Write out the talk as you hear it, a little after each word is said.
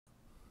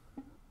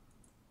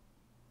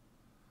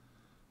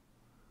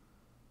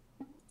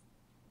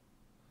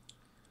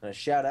And a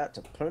shout out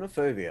to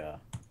Ponophobia,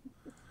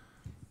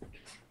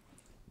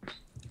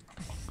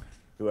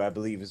 who I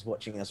believe is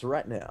watching us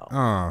right now.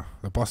 Oh,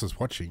 the boss is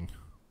watching.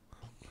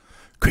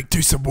 Quick,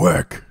 do some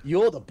work.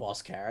 You're the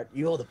boss, Carrot.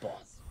 You're the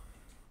boss.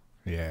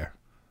 Yeah,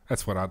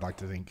 that's what I'd like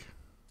to think.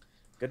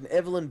 Got an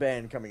Evelyn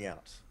band coming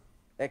out.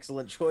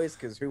 Excellent choice,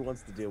 because who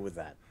wants to deal with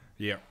that?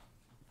 Yeah.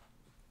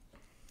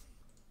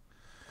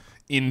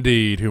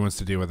 Indeed, who wants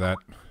to deal with that?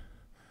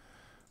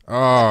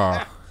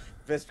 Oh.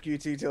 Best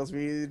QT tells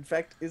me, in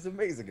fact, is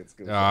amazing at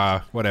school.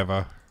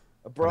 Whatever.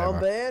 A Braum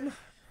Whatever.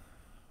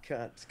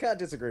 band? Can't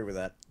disagree with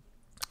that.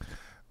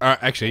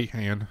 Actually,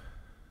 hang on.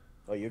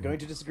 Oh, you're going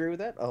to disagree with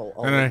that? I'll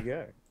No, let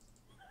you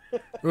go.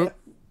 Oop.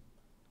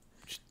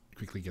 Just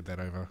quickly get that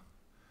over.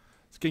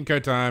 Skin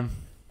code time.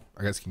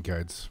 I got skin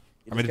codes.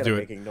 You're I'm going just to do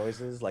kind it. of making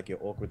noises like you're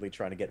awkwardly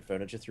trying to get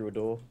furniture through a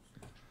door.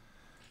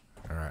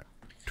 Alright.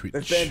 Twitch.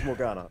 They've banned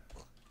Morgana.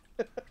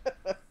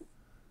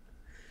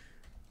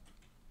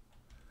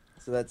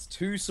 So that's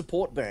 2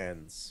 support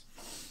bands.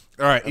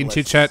 Alright, in Unless-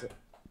 chit chat,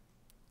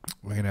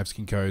 we're going to have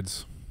skin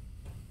codes.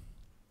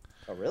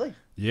 Oh, really?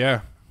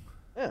 Yeah.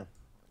 Yeah.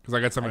 Because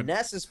I got A some.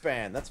 Nasus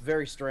ban. That's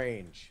very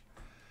strange.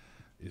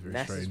 It's very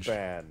Nasus strange.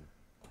 ban.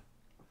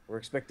 We're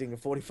expecting a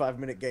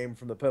 45-minute game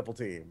from the purple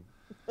team.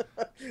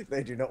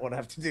 They do not want to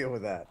have to deal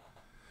with that.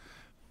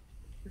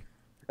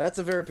 That's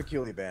a very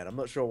peculiar ban. I'm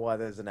not sure why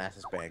there's a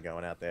Nasus ban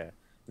going out there.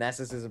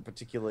 Nasus isn't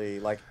particularly,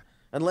 like...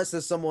 Unless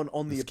there's someone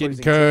on the Skin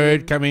opposing code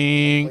team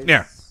coming that now.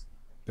 plays-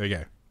 There you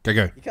go.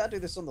 Go. You can't do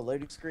this on the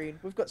loading screen.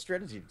 We've got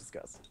strategy to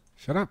discuss.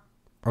 Shut up.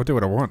 I'll do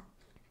what I want.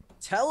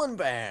 Talon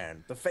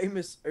ban. The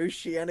famous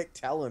oceanic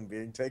Talon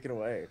being taken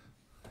away.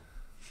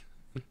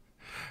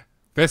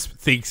 Best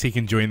thinks he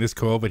can join this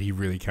call, but he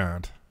really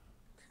can't.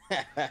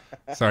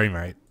 Sorry,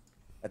 mate.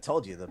 I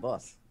told you, the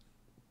boss.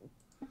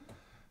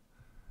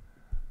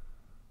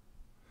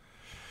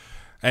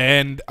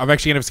 And I'm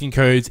actually going to have skin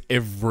codes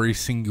every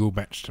single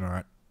match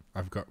tonight.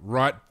 I've got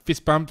right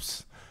fist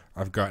bumps,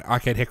 I've got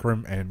arcade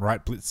heckram and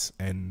right blitz,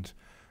 and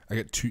I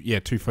got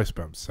two fist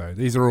bumps. So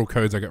these are all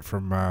codes I got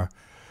from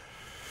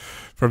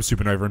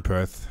Supernova in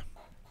Perth.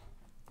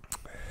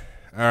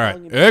 All right,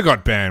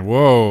 Urgot ban.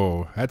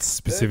 Whoa, that's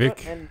specific.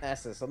 Urgot and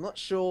Nasus. I'm not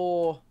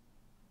sure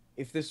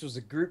if this was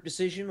a group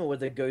decision or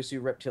whether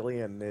Gosu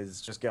Reptilian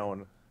is just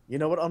going, you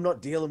know what, I'm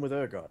not dealing with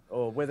Urgot.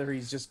 Or whether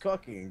he's just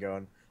cocky and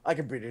going, I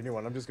can beat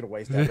anyone, I'm just going to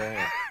waste our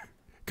ban.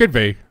 Could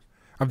be.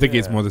 I'm thinking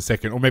it's Yeah. more the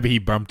second, or maybe he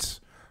bumped.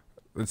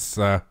 Let's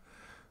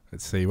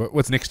see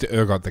what's next to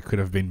Urgot that could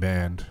have been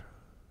banned.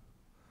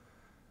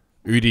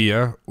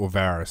 Udia or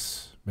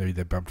Varus. Maybe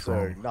they bumped So,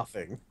 wrong.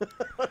 nothing.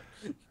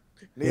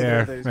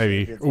 Yeah,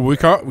 maybe. Or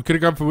Wukong. We could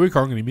have gone for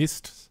Wukong and he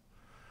missed.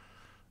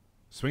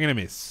 Swing and a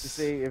miss. You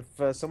see, if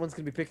someone's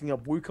going to be picking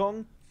up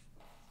Wukong,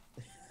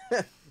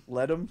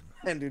 let them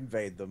and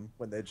invade them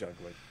when they're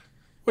juggling.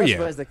 Well, I yeah.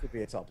 suppose they could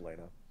be a top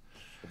laner.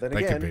 But then They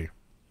again, could be.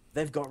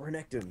 they've got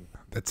Renekton.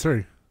 That's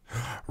true.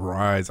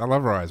 Rise. I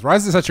love Rise.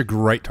 Rise is such a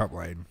great top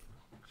lane.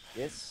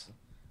 Yes.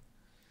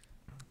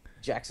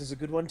 Jax is a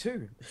good one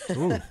too.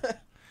 Ooh.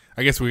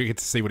 I guess we get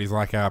to see what he's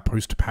like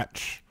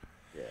post-patch.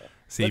 Yeah.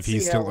 See if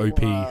he's still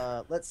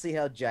OP. Let's see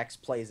how Jax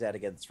plays out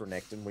against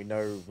Renekton. We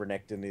know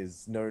Renekton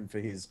is known for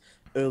his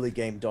early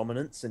game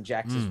dominance, and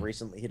Jax has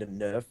recently hit a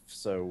nerf,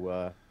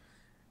 so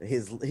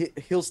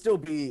he'll still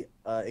be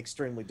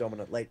extremely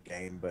dominant late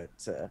game, but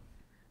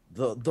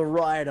the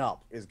ride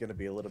up is going to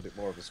be a little bit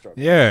more of a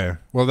struggle. Yeah.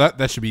 Well,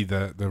 that should be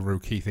the real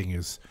key thing,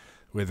 is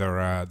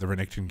whether the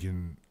Renekton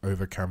can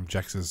overcome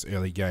Jax's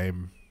early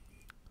game.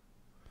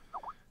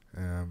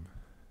 Oh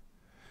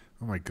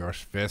my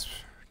gosh, Vesp,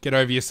 get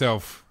over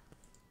yourself.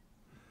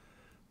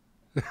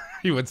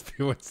 he wants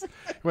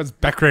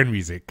background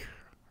music.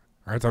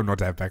 I told him not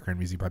to have background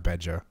music by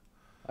Badger.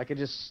 I could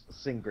just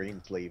sing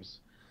Green Sleeves.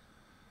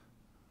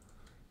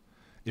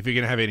 If you're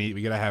gonna have any,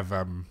 we're gonna have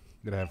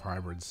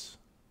hybrids.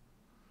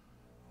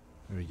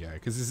 There we go.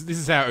 Because this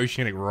is how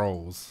Oceanic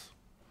rolls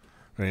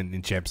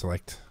in Champ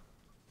Select.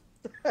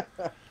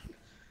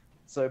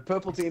 So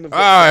purple team have Oh,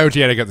 got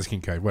Oceanic got the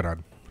skin code. Well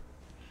done.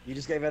 You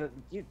just gave out.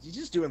 You're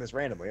just doing this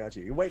randomly, aren't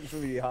you? You're waiting for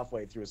me to be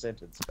halfway through a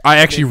sentence. I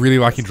actually really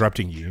like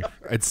interrupting you.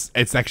 It's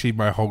actually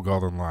my whole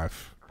goal in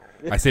life.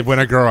 I said when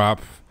I grow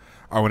up,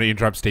 I want to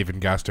interrupt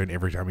Stephen Garstone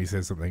every time he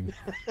says something.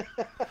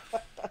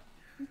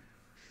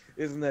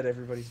 Isn't that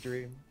everybody's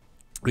dream?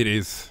 It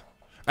is.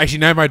 Actually,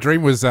 no, my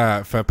dream was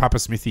for Papa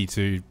Smithy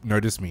to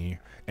notice me,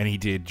 and he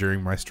did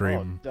during my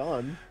stream. Oh,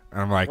 done.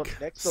 And I'm like, What's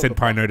next on the Senpai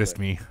bucket noticed list?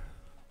 me.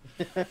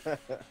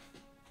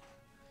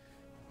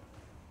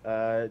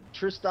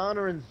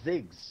 Tristana and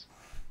Ziggs.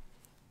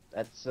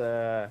 That's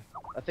I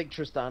think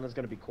Tristana's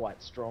going to be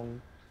quite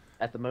strong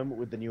at the moment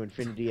with the new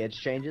Infinity Edge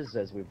changes,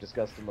 as we've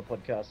discussed on the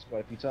podcast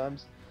quite a few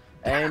times.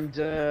 And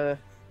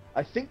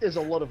I think there's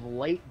a lot of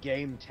late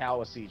game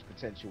tower siege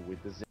potential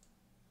with the Ziggs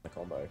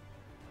combo.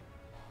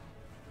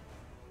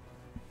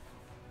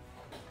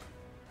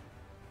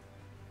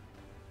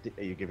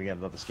 Are you giving out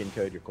another skin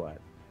code? You're quiet.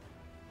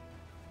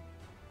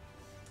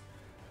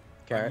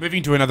 I'm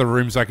moving to another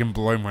room so I can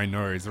blow my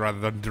nose rather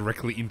than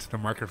directly into the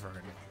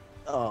microphone.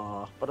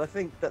 Oh, but I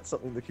think that's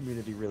something the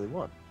community really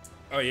want.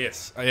 Oh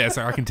yes,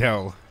 I can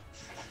tell.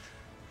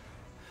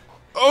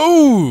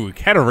 Oh,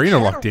 Katarina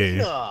locked in.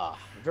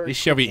 This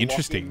shall be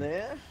interesting.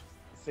 There.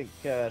 I think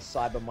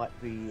Cyber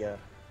might be a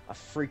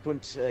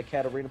frequent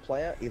Katarina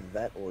player. Either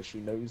that, or she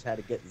knows how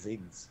to get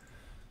Ziggs.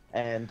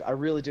 And I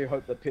really do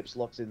hope that Pips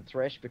locks in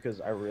Thresh,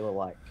 because I really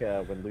like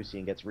when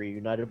Lucian gets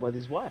reunited with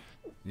his wife.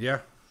 Yeah.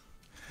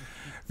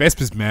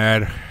 Vesper's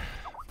mad.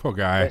 Poor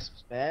guy.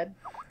 Vesper's mad?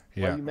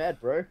 Yeah. Why are you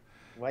mad, bro?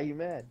 Why are you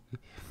mad?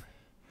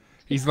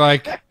 He's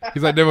like,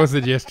 no more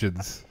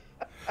suggestions.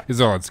 He's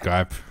all on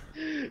Skype.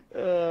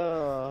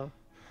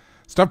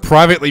 Stop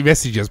privately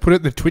messaging us. Put it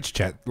in the Twitch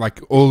chat, like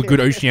all good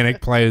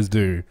Oceanic players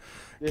do.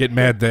 Get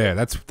mad there.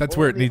 That's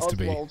where it needs to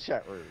be.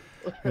 Chat room.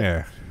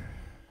 Yeah.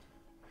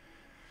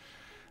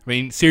 I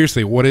mean,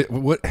 seriously, what?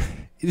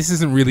 This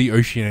isn't really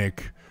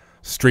Oceanic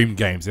stream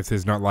games if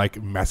there's not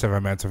like massive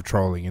amounts of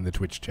trolling in the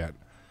Twitch chat.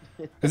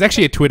 There's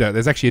actually a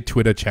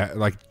Twitter chat,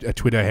 like a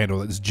Twitter handle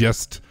that's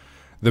just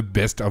the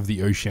best of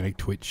the Oceanic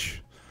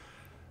Twitch.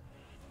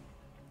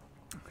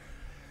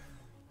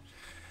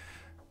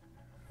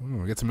 Ooh,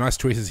 we got some nice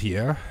choices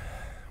here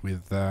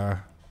with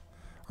on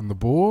the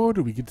board.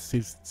 We get to see.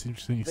 It's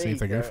interesting to see if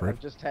they go for it.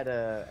 I've just had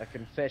a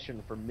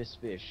confession from Miss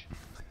Fish.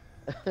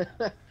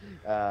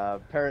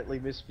 Apparently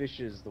Miss Fish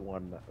is the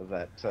one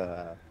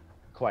that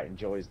quite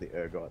enjoys the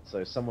Urgot,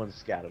 so someone's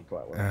scouted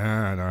quite well.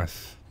 Ah,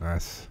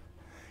 nice.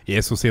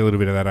 Yes, we'll see a little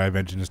bit of that, I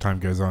imagine, as time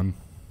goes on.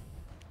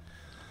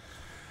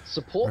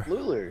 Support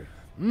Lulu.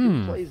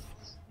 Who plays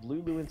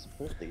Lulu in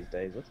support these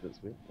days? That's a bit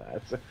sweet.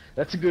 Nah,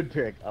 that's a good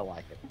pick. I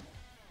like it.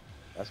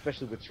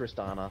 Especially with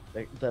Tristana.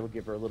 That'll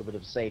give her a little bit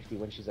of safety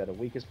when she's at her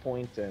weakest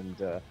point,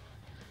 and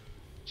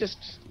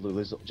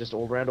Lulu's just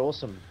all-round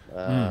awesome.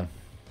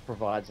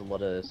 Provides a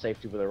lot of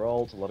safety with her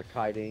ult, a lot of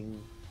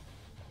kiting,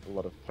 a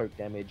lot of poke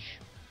damage.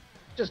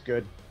 Just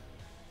good.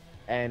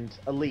 And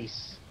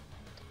Elise.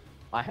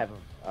 I have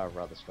a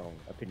rather strong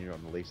opinion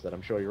on Elise that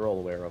I'm sure you're all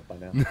aware of by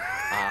now.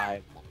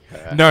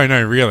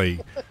 No,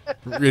 really.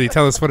 Really,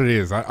 tell us what it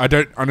is. I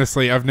don't,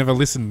 honestly, I've never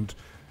listened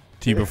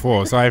to you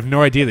before, so I have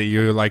no idea that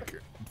you, like,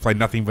 play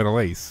nothing but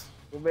Elise.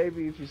 Well,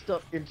 maybe if you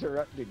stop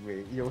interrupting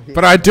me, you'll hear...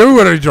 But I do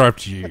want to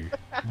interrupt you.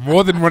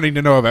 More than wanting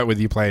to know about whether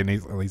you play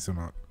Elise or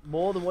not.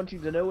 More than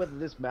wanting to know whether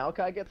this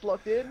Maokai gets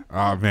locked in?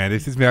 Oh, man,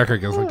 if this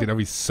Maokai gets locked in, I'll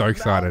be so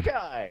excited.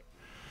 Maokai!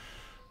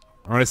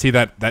 I want to see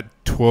that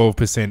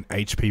 12%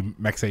 HP,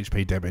 max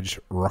HP damage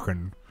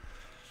rocking.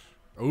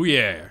 Oh,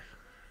 yeah.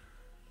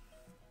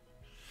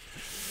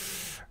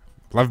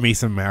 Love me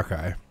some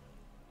Maokai.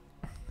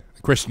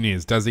 The question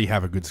is, does he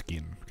have a good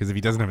skin? Because if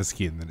he doesn't have a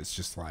skin, then it's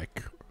just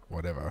like,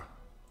 whatever.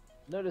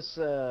 Notice,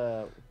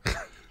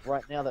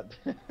 right now that...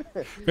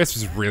 Best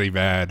was really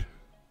bad.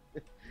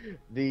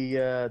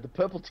 The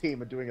purple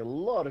team are doing a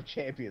lot of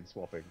champion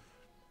swapping.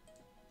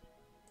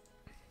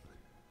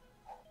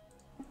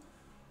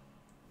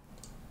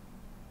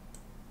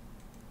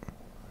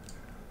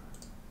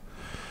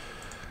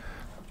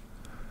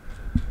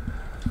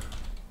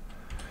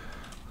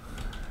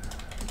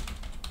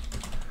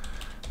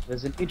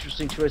 There's an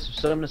interesting choice of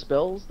summoner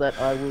spells that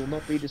I will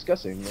not be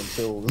discussing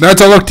until... No,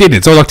 it's all locked in.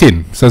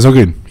 So it's all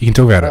good. You can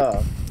talk about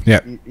it.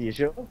 Yeah. You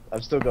sure?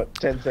 I've still got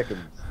 10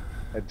 seconds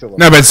until...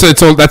 No, but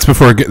it's all... That's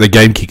before the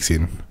game kicks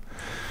in.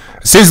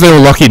 As soon as they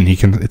all lock in, you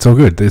can... It's all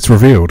good. It's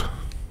revealed.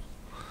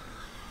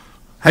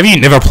 Have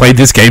you never played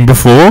this game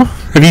before?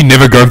 Have you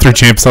never gone through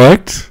Champ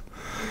Select?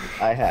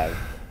 I have.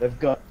 They've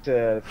got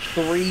 3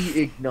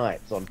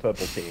 ignites on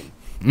purple team.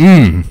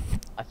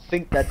 I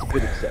think that's a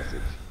bit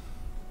excessive.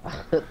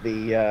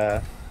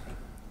 I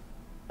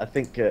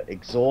think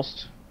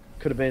exhaust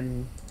could have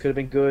been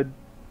good.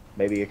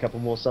 Maybe a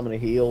couple more summoner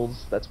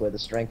heals. That's where the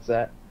strength's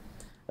at.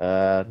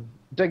 Don't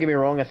get me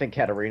wrong. I think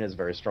Katarina's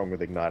very strong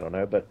with ignite on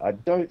her, but I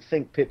don't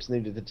think Pips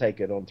needed to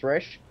take it on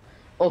Thresh.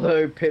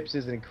 Although Pips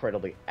is an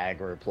incredibly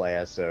aggro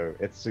player, so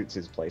it suits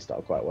his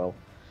playstyle quite well.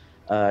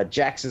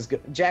 Jax and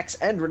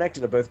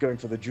Renekton are both going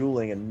for the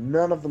dueling, and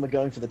none of them are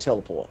going for the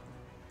teleport.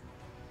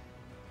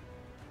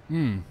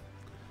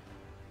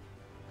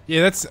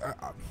 Yeah, that's.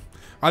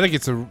 I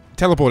think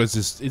teleport is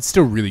just. It's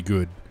still really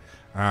good.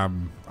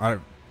 I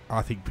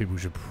think people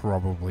should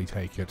probably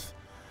take it,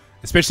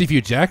 especially if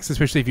you're Jax.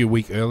 Especially if you're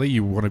weak early,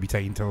 you want to be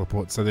taking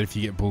teleport so that if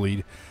you get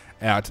bullied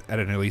out at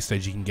an early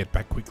stage, you can get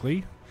back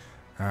quickly.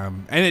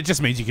 And it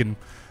just means you can,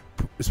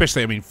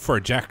 especially I mean for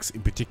a Jax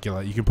in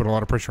particular, you can put a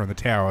lot of pressure on the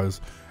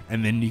towers,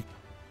 and then you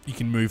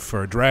can move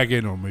for a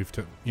dragon or move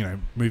to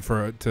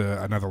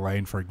to another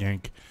lane for a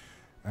gank.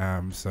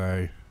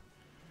 So.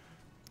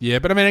 Yeah,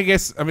 but I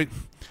guess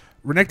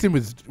Renekton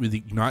with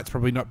Ignite's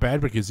probably not bad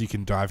because you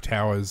can dive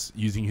towers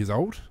using his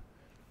ult.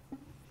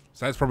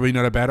 So that's probably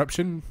not a bad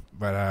option.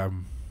 But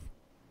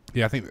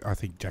yeah, I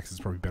think Jax is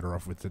probably better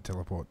off with the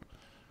teleport.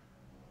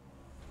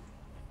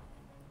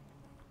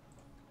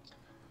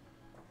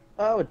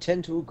 I would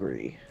tend to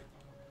agree.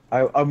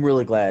 I'm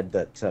really glad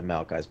that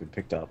Maokai's been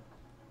picked up.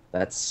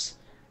 That's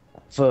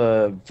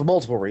for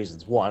multiple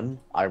reasons. One,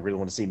 I really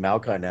want to see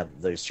Maokai now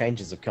that those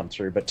changes have come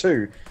through. But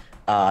two,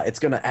 it's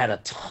going to add a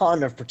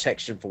ton of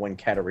protection for when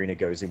Katarina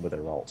goes in with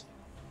her ult.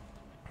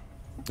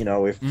 You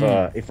know, if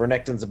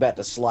Renekton's about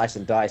to slice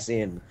and dice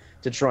in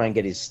to try and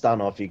get his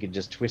stun off, you can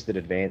just Twisted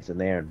Advance in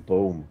there and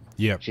boom.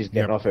 Yep. She's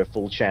getting off her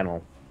full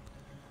channel.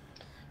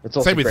 It's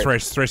also Same with great.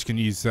 Thresh. Thresh can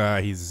use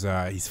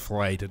his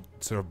flay to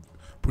sort of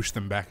push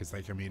them back as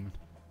they come in.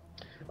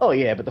 Oh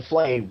yeah, but the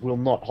flay will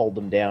not hold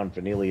them down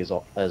for nearly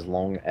as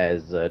long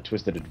as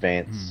Twisted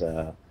Advance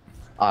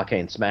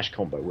Arcane Smash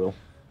combo will.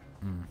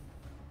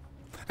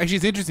 Actually,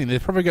 it's interesting.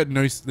 They've probably got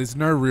there's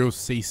no real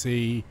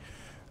CC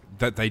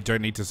that they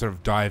don't need to sort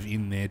of dive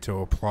in there to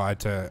apply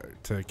to.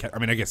 I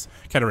mean, I guess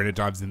Katarina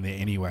dives in there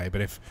anyway,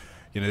 but if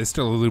there's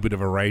still a little bit of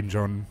a range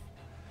on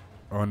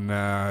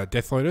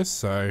Death Lotus,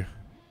 so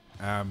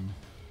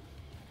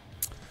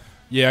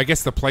yeah, I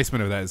guess the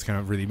placement of that is kind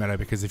of really matter,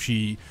 because if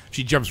she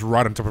jumps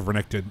right on top of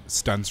Renekton,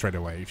 stun straight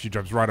away. If she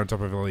jumps right on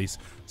top of Elise,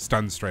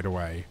 stun straight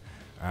away.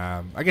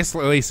 I guess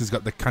Elise has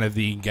got the kind of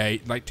the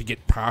engage, like to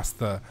get past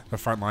the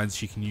front lines.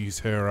 She can use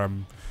her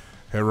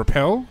her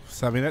repel.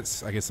 So I mean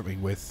that's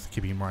something worth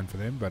keeping in mind for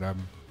them. But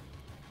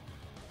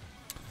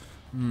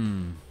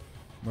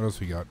what else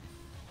we got?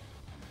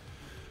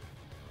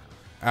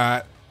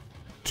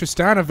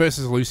 Tristana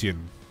versus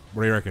Lucian.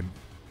 What do you reckon?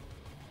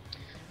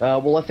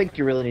 Well, I think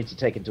you really need to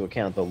take into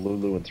account the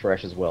Lulu and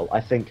Thresh as well.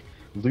 I think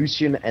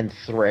Lucian and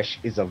Thresh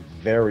is a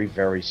very,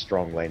 very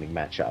strong laning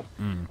matchup.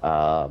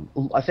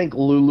 I think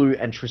Lulu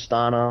and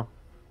Tristana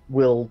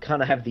will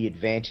kind of have the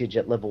advantage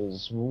at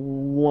levels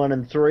 1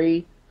 and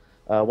 3,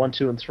 1,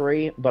 2, and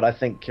 3. But I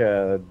think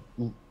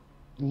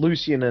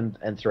Lucian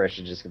and Thresh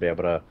are just going to be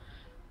able to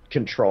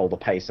control the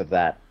pace of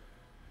that,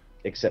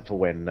 except for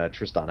when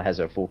Tristana has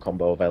her full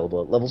combo available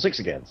at level 6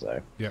 again.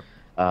 So, yep.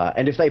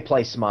 And if they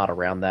play smart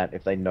around that,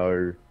 if they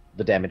know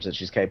the damage that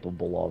she's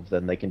capable of,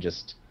 then they can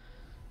just,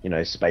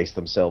 space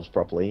themselves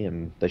properly,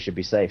 and they should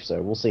be safe.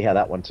 So we'll see how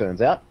that one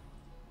turns out.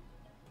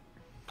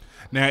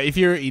 Now, if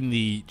you're in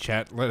the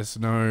chat, let us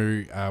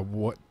know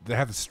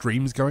how the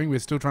stream's going. We're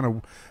still trying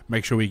to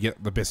make sure we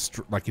get the best,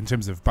 like in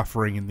terms of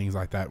buffering and things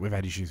like that. We've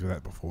had issues with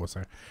that before,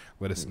 so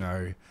let us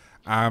know.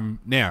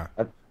 Now,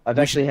 I've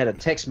actually had a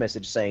text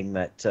message saying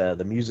that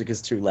the music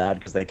is too loud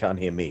because they can't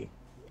hear me.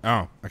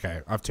 Oh,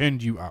 okay. I've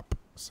turned you up,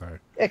 so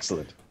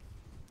excellent.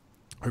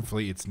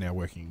 Hopefully it's now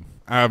working.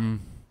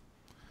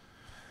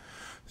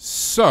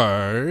 So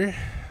I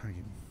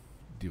can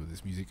deal with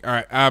this music. All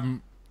right.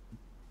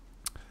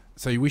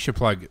 So we should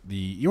plug the.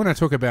 You want to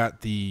talk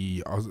about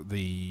the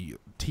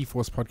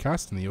T-Force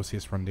podcast and the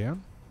LCS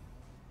rundown?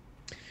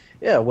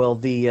 Yeah. Well,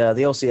 the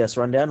LCS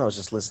rundown. I was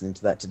just listening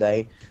to that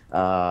today.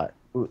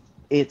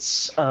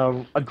 It's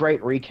a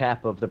great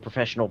recap of the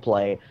professional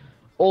play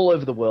all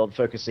over the world,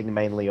 focusing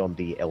mainly on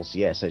the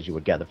LCS, as you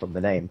would gather from the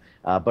name,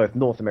 both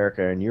North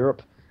America and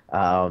Europe.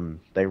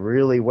 They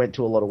really went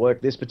to a lot of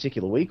work this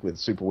particular week with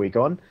Super Week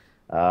on,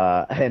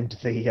 and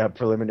the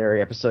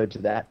preliminary episode to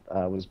that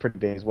was pretty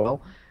big as well,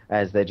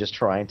 as they're just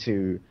trying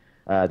to,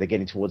 they're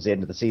getting towards the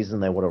end of the season.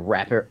 They want to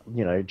wrap it,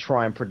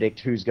 try and predict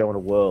who's going to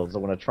Worlds. They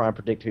want to try and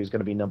predict who's going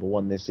to be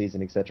 #1 this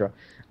season, etc.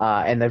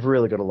 And they've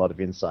really got a lot of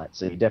insight,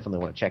 so you definitely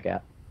want to check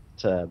out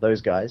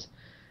those guys.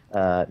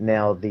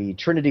 Now, the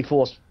Trinity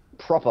Force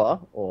proper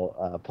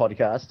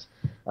podcast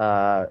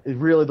is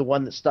really the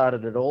one that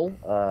started it all.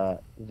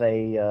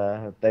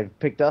 They've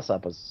picked us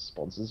up as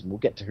sponsors, and we'll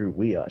get to who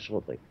we are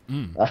shortly.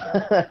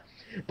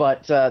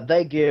 But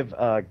they give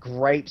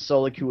great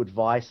solo queue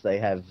advice. They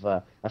have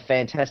a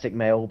fantastic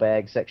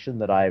mailbag section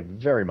that I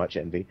very much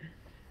envy.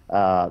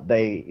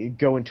 They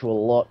go into a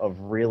lot of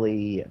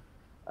really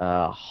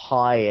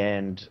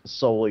high-end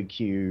solo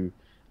queue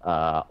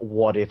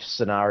what-if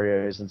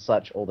scenarios and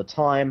such all the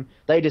time.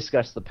 They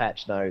discuss the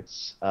patch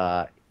notes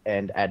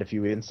and add a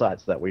few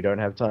insights that we don't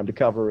have time to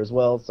cover as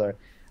well. So,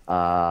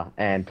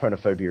 and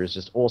Ponophobia is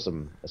just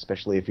awesome,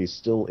 especially if he's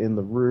still in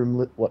the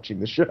room watching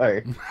the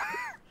show.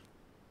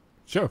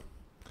 Sure.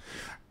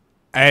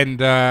 And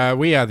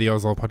we are the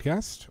Oslo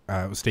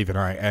podcast, Steve and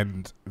I,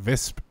 and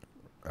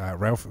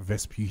Ralph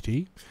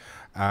Vesputi,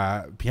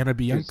 Piano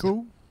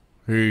Bianco,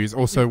 who's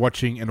also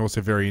watching and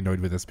also very annoyed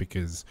with us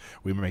because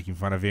we were making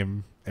fun of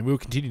him, and we'll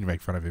continue to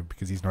make fun of him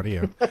because he's not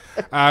here.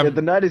 Yeah,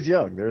 the night is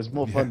young. There is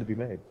more fun to be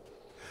made.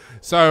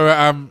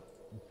 So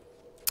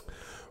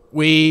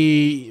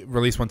we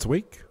release once a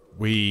week.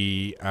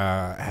 We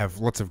have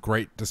lots of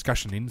great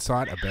discussion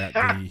insight about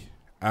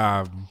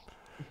the...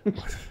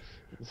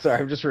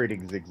 Sorry, I'm just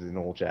reading Ziggs in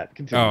all chat.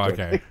 Continue. Oh,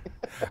 okay.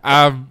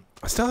 I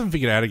still haven't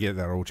figured out how to get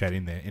that all chat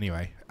in there.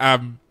 Anyway,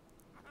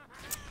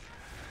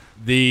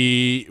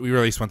 we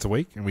release once a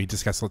week, and we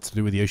discuss lots to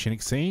do with the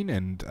oceanic scene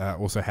and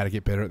also how to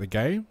get better at the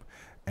game.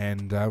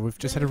 And we've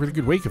just had a really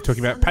good week of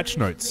talking about patch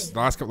notes. The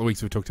last couple of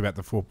weeks we've talked about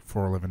the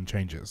 4.11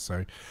 changes.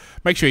 So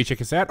make sure you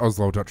check us out,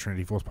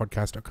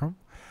 oslo.trinityforcepodcast.com.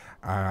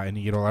 And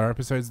you get all our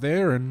episodes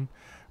there, and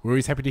we're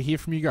always happy to hear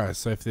from you guys.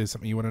 So if there's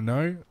something you want to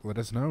know, let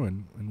us know,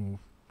 and we'll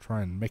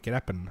try and make it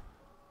happen.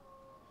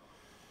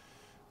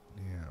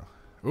 Yeah.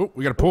 Oh,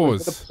 we got a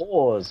pause. Got a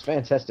pause.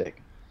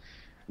 Fantastic.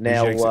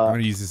 Now, I'm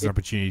going to use this as an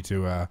opportunity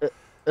to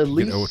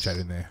get all chat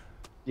in there.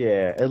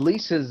 Yeah,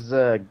 Elise has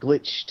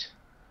glitched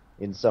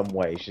in some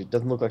way. She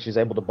doesn't look like she's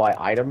able to buy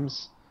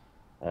items.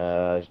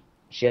 Uh,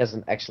 she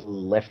hasn't actually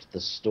left the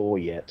store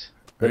yet.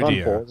 They've Oh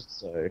dear. unpaused,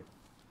 so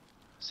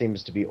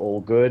seems to be all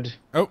good.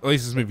 Oh,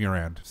 Lisa's moving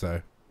around,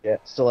 so. Yeah,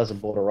 still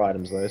hasn't bought her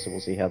items though, so we'll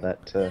see how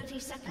that. 30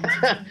 seconds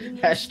until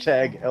minions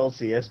Hashtag spawn.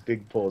 LCS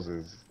big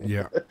pauses.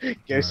 Yeah.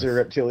 Ghost Nice.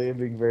 Reptilian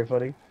being very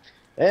funny.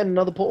 And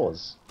another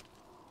pause.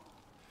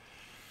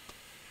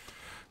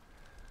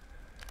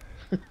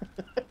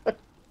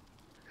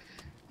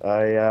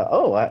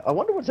 I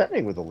wonder what's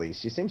happening with Elise.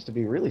 She seems to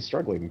be really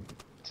struggling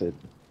to.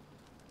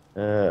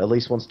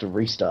 Elise wants to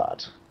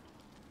restart.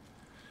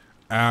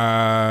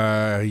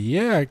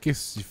 Yeah, I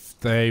guess if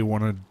they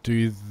want to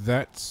do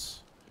that.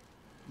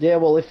 Yeah,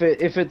 well, if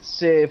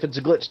it's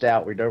glitched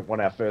out, we don't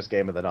want our first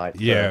game of the night.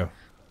 Yeah.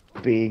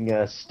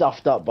 Being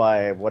stuffed up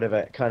by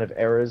whatever kind of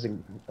errors,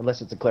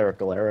 unless it's a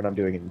clerical error and I'm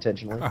doing it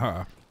intentionally.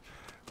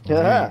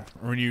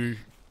 When you.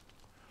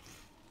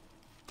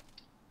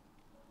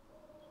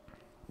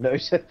 No,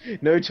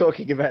 no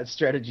talking about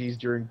strategies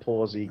during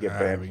pause or you get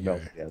There banned we from go.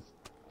 LCS.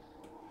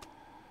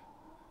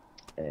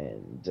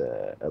 And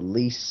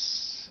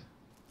Elise,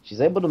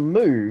 she's able to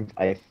move,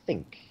 I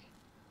think.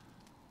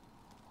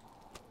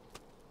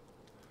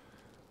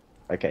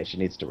 Okay, she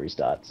needs to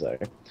restart, so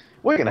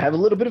we're gonna have a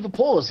little bit of a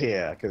pause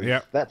here because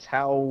Yep. that's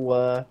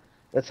how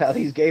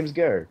these games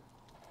go.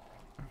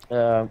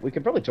 We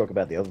could probably talk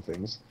about the other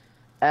things.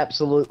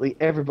 Absolutely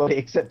everybody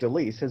except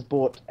Elise has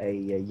bought a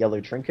yellow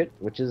trinket,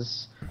 which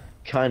is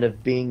kind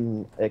of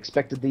being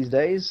expected these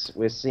days.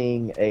 We're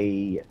seeing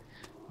a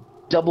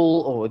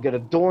double, or we've got a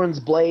Doran's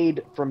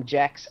Blade from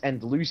Jax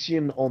and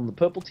Lucian on the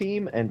purple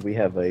team, and we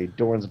have a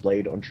Doran's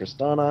Blade on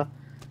Tristana.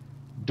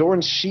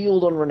 Doran's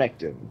Shield on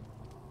Renekton.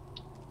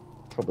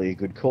 Probably a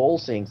good call,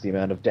 seeing the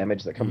amount of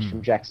damage that comes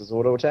from Jax's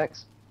auto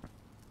attacks.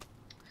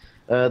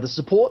 The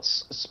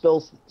supports,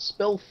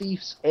 Spell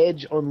Thief's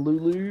Edge on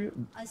Lulu,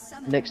 A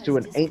summoner next to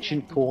has an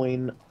Ancient disconnected.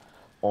 Coin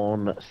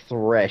on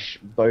Thresh.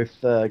 Both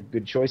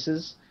good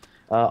choices.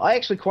 I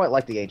actually quite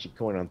like the Ancient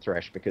Coin on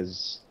Thresh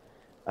because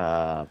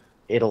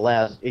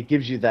it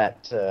gives you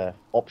that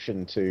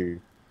option to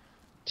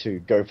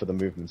go for the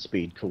movement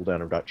speed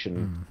cooldown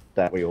reduction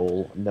that we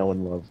all know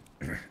and love.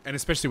 And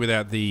especially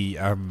without the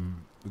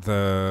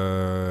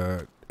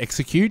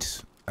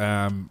execute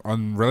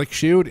on Relic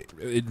Shield,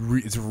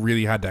 it's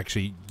really hard to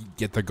actually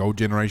get the gold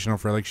generation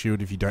off Relic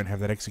Shield if you don't have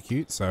that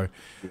execute. So,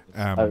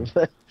 I'm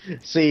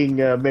seeing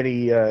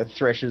many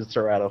Threshers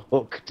throw out a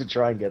hook to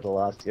try and get the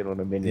last hit on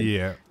a minion.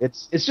 yeah,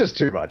 It's just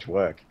too much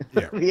work.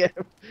 Yeah.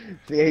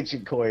 The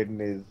Ancient Coin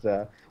is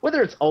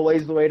whether it's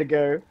always the way to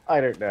go,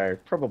 I don't know.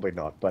 Probably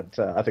not, but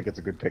I think it's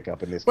a good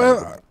pickup in this.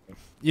 well, kind of game.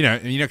 you know,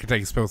 you're not going to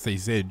take a Spell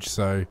Thief's Edge,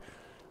 so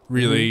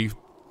really,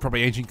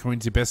 probably Ancient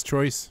Coin's your best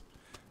choice.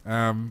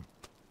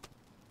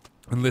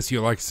 Unless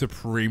you're like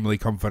supremely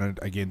confident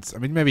against, I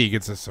mean, maybe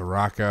against a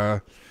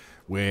Soraka,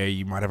 where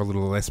you might have a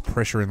little less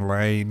pressure in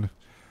lane.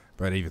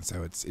 But even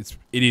so, it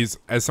is,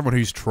 as someone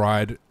who's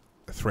tried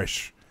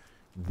Thresh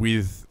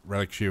with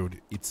Relic Shield,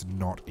 it's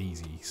not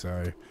easy.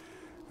 So,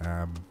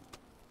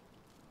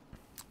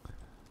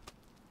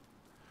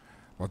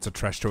 lots of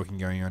trash talking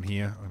going on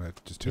here. I'm gonna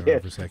just turn it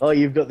off for a sec. Oh,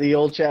 you've got the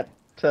old chat.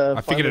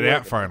 I figured it finally out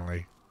working.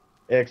 finally.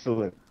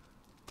 Excellent.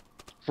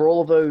 For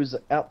all of those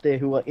out there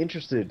who are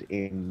interested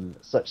in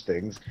such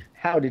things,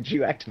 how did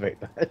you activate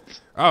that?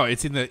 Oh,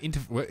 it's in the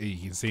you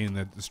can see in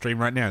the stream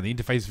right now. The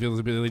interface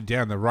visibility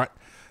down the right,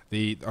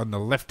 on the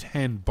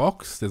left-hand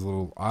box. There's a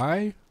little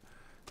eye,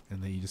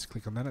 and then you just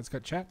click on that. It's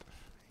got chat.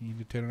 You need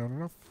to turn it on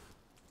and off.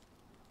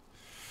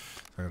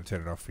 I'm going to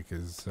turn it off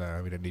because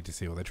we don't need to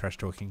see all the trash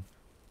talking.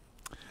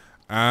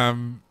 All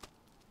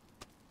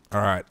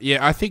right.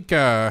 Yeah, I think.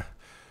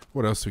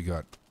 What else we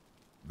got?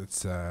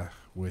 That's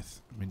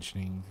worth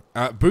mentioning.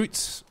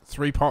 Boots,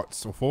 3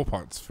 pots or 4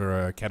 pots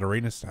for a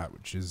Katarina start,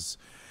 which is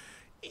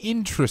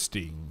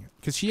interesting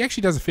because she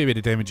actually does a fair bit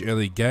of damage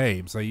early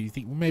game. So you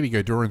think, well, maybe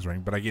go Doran's Ring,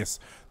 but I guess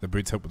the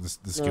boots help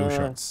with the skill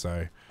shots.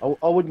 So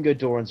I wouldn't go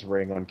Doran's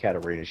Ring on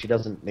Katarina. She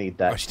doesn't need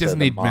that. she doesn't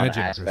the need mana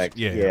magic. aspect.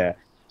 Yeah.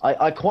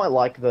 I quite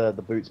like the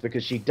boots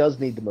because she does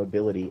need the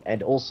mobility,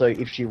 and also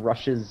if she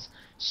rushes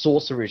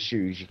Sorcerer's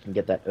Shoes, you can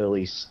get that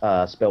early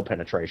spell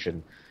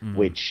penetration,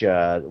 which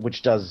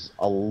does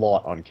a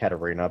lot on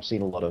Katarina. I've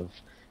seen a lot of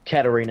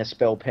Katarina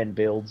spell pen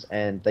builds,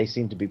 and they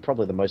seem to be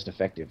probably the most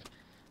effective.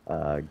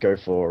 Go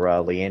for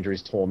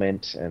Leandri's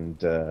Torment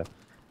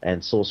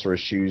and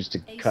Sorcerer's Shoes to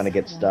kind of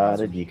get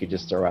started. You could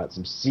just throw out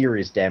some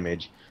serious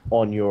damage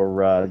on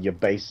your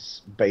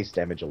base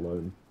damage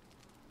alone.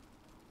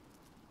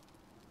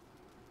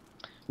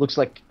 Looks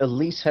like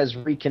Elise has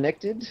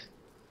reconnected,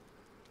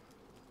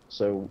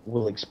 so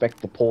we'll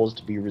expect the pause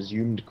to be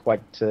resumed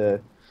quite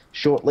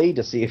shortly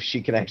to see if she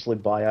can actually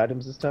buy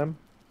items this time.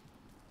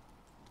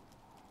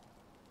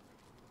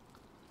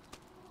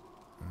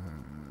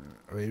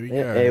 There we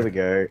Yeah, go. there we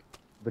go.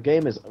 The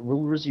game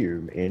will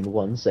resume in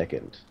 1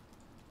 second.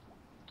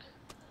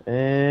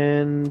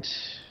 And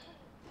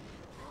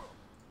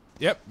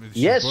Yep.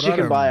 yes, bought she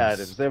can buy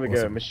items. There we go.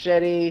 Awesome.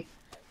 Machete,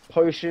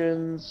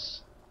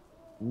 potions.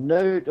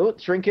 No, oh,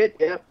 trinket,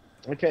 yep.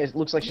 Okay, it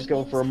looks like she's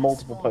going for a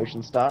multiple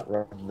potion start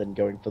rather than looks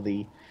like she's going for a multiple potion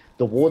start rather than going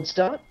for the ward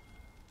start.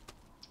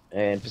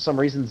 And for some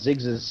reason,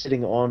 Ziggs is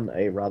sitting on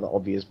a rather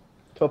obvious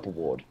purple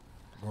ward.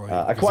 Well,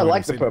 yeah, I because quite we've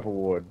like the seen- purple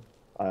ward.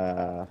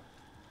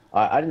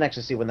 I didn't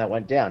actually see when that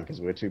went down because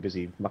we were too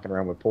busy mucking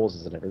around with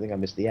pauses and everything. I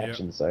missed the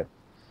action, so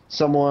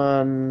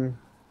someone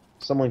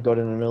got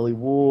in an early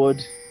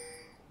ward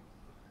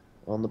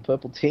on the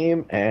purple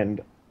team,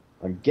 and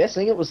I'm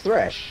guessing it was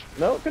Thresh.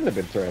 No, it couldn't have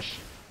been Thresh.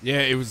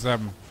 Yeah, it was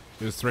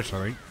Thresh,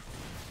 I think.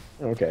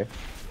 Okay.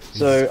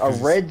 So a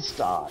red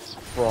start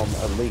from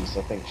Elise.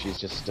 I think she's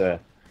just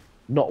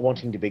not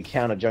wanting to be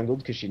counter jungled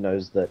because she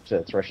knows that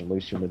Thresh and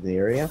Lucian are in the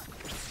area.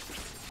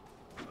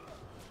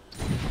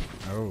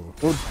 Oh.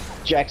 Well,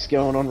 Jack's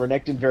going on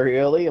Renekton very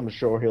early. I'm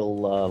sure he'll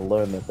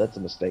learn that that's a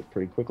mistake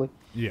pretty quickly.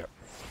 Yeah.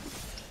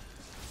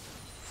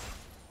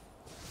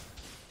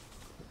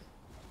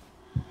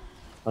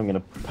 I'm going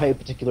to pay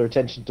particular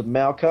attention to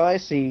Maokai,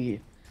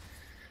 see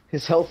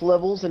his health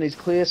levels and his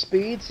clear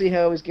speed, see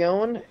how he's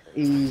going.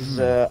 He's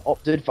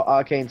opted for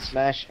Arcane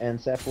Smash and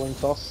Sapling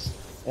Toss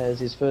as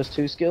his first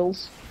two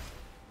skills.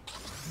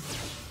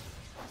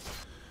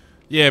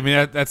 Yeah, I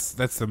mean that's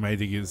the main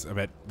thing is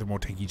about the more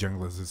tanky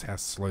junglers is how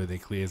slow their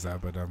clears are.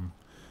 But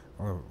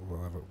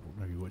we'll have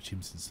maybe watch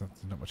him since there's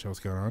not much else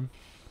going on.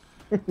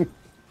 Oh,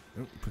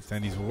 puts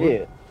down his ward.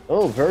 Yeah.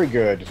 Oh, very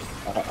good.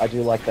 I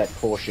do like that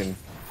caution.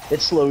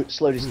 It slowed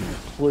his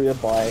clear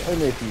by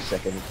only a few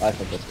seconds. I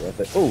think that's worth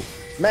it. Oh,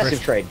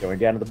 massive trade going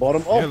down to the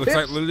bottom. Oh, Yeah, looks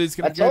like Pips! Lily's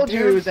I gonna go told you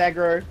down. it was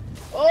aggro.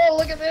 Oh,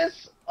 look at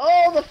this!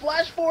 Oh, the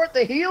flash for it,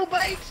 the heal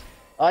bait!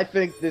 I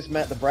think this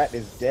Matt the Brat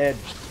is dead.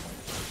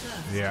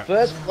 Yeah.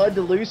 First blood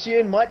to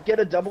Lucian, might get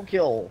a double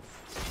kill.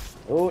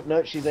 Oh,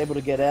 no, she's able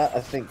to get out. I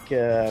think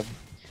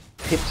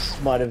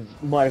Pips might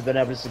have been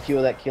able to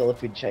secure that kill if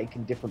he'd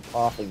taken different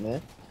pathing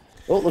there.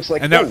 Oh, it looks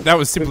like And that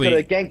was simply-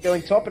 we've got a gank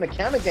going top and a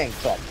counter gank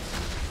top.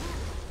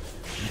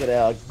 Got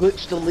our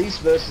glitched Elise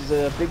versus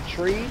a big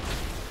tree.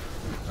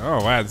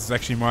 Oh wow, this is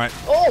actually might.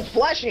 Oh,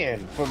 flash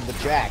in from the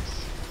Jax.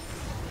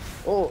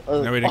 Oh,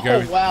 Nowhere to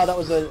go. Wow, that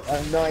was a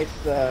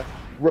nice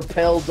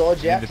repel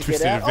dodge out the to get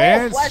twisted out.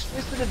 advance. Oh, flash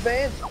twisted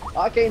advance.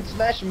 Arcane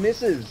smash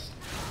misses.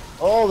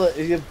 Oh,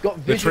 you've got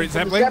vision tree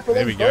from the sapling? sapling.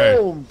 There we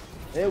go. Boom.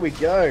 There we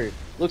go.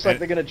 Looks like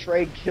And- they're going to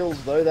trade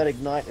kills though. That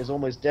ignite is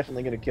almost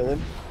definitely going to kill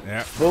him.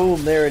 Yeah.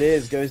 Boom, there it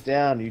is. Goes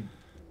down.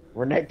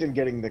 Renekton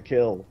getting the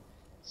kill.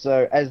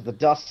 So as the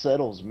dust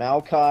settles,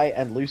 Maokai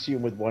and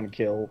Lucian with 1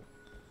 kill.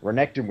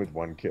 Renekton with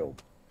 1 kill.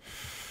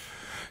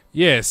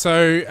 Yeah.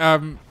 So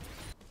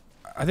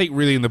I think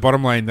really in the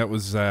bottom lane that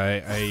was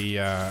the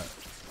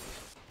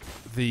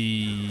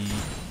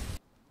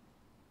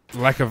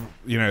lack of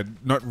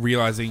not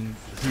realizing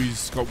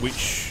who's got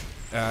which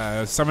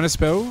summoner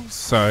spells.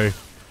 So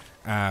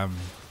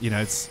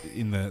it's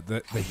in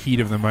the heat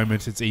of the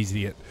moment. It's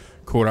easy to get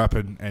caught up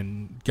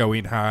and go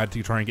in hard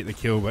to try and get the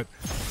kill. But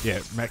yeah,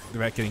 Matt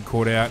getting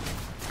caught out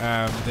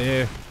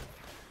there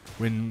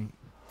when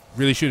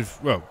really should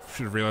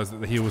have realized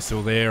that the heal was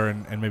still there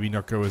and maybe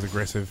not go as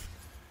aggressive.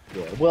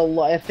 Yeah,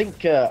 well, I think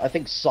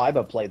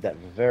Cyber played that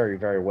very,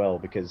 very well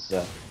because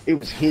it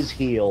was his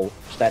heal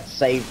that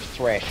saved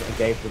Thresh and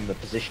gave them the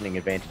positioning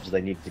advantage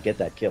they needed to get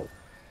that kill.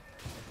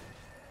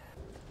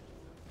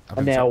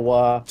 And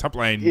now, top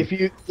lane. if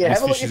you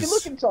have a look, if you Vicious.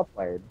 look in top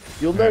lane,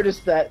 you'll notice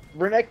that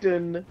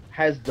Renekton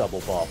has double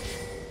buff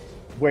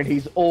when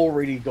he's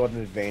already got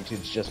an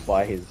advantage just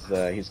by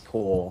his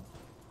core,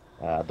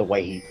 the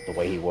way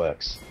he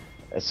works.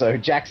 So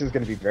Jax is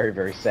going to be very,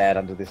 very sad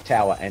under this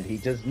tower, and he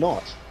does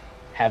not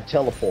have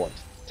teleport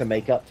to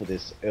make up for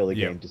this early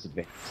game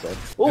disadvantage. So,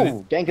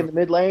 ooh, gank in the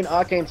mid lane,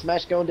 Arcane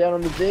Smash going down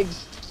on the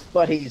Ziggs,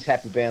 but he's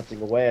happy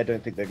bouncing away. I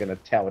don't think they're going to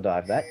tower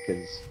dive that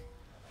because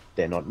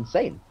they're not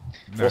insane.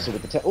 No. Also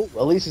with the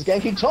Elise is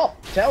ganking top,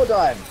 tower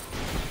dive,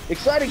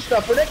 exciting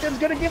stuff. Renekton's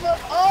going to give up.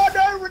 Oh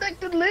no,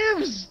 Renekton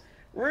lives.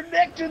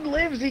 Renekton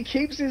lives. He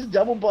keeps his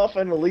double buff,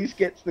 and Elise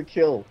gets the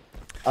kill.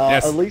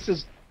 Yes. Elise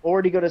has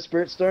already got a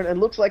Spirit Stone, and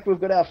looks like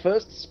we've got our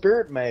first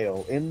Spirit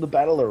Mail in the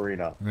battle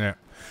arena. Yeah.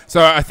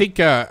 So I think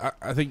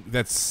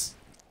that's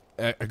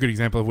a good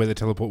example of where the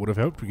teleport would have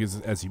helped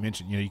because, as you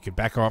mentioned, you could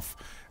back off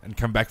and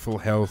come back full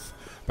health.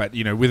 But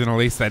with an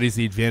Elise, that is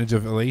the advantage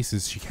of Elise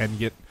is she can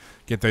get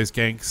those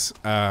ganks.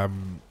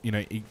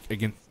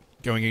 Again,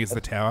 going against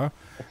the tower.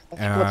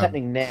 What's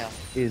happening now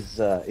is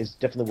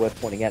definitely worth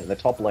pointing out in the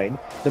top lane.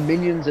 The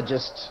minions are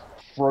just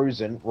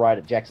frozen right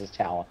at Jax's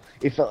tower.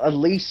 If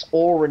Elise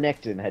or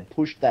Renekton had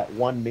pushed that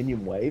one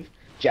minion wave,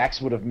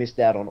 Jax would have missed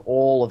out on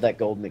all of that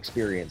golden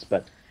experience.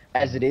 But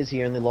as it is,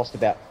 he only lost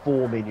about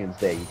 4 minions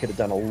there. You could have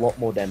done a lot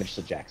more damage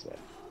to Jax there.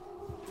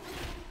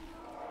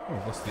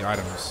 Oh, lost the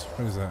items.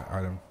 What is that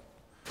item?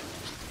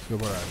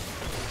 What item?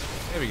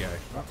 There we go.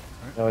 Oh,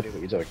 No idea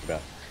what you're talking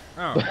about.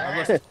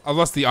 I've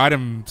lost the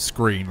item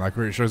screen, like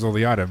where it shows all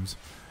the items.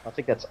 I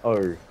think that's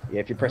O. Yeah,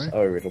 if you press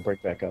Alright. O, it'll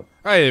break back up.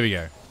 Oh, there we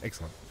go.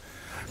 Excellent.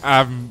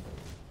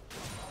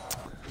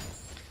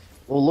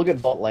 Well, look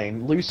at bot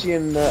lane.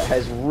 Lucian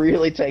has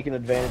really taken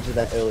advantage of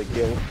that early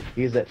kill.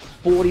 He is at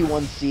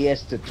 41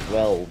 CS to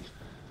 12.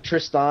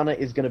 Tristana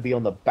is going to be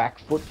on the back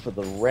foot for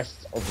the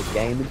rest of the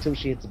game until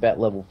she hits about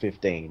level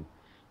 15.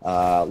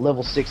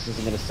 Level 6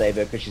 isn't going to save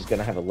her because she's going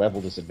to have a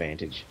level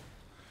disadvantage.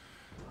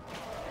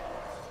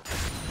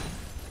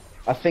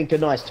 I think a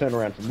nice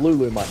turnaround from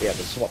Lulu might be able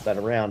to swap that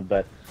around,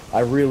 but I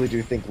really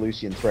do think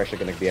Lucy and Thresh are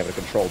going to be able to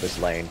control this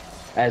lane.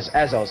 As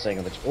I was saying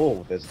on the...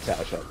 Oh, there's a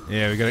tower shot.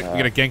 Yeah, we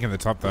got a gank in the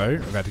top, though.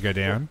 About to go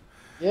down.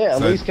 Yeah,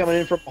 So- Elise coming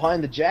in from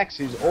behind the Jax,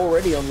 who's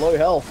already on low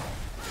health.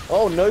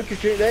 Oh, no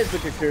cocoon. There's the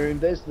cocoon.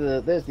 There's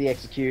the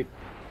execute.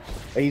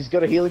 He's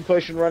got a healing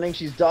potion running.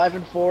 She's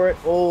diving for it.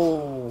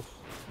 Oh,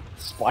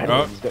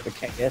 Spider-Man's got the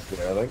KS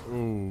there, I think.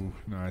 Ooh,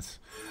 nice.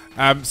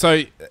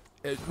 So,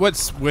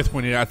 what's worth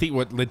pointing out, I think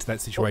what led to that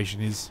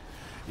situation is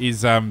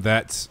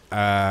that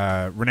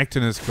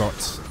Renekton has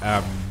got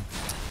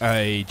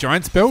a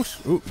Giant's Belt.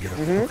 Ooh, get a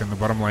hook in the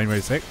bottom lane, wait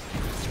a sec.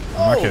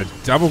 Might get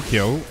a double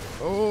kill.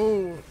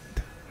 Oh.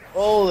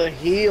 Oh, the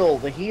heal.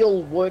 The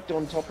heal worked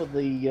on top of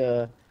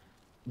the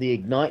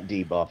Ignite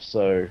debuff,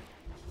 so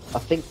I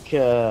think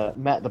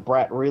Matt the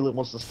Brat really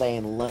wants to stay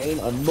in lane.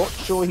 I'm not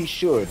sure he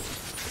should,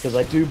 because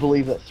I do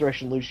believe that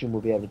Thresh and Lucian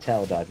will be able to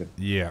tower dive him.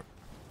 Yeah.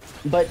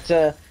 But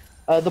the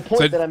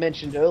point that I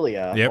mentioned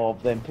earlier Yep.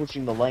 of them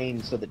pushing the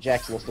lane so that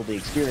Jax lost all the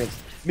experience,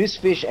 Miss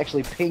Fish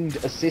actually pinged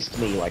assist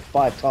me like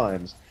 5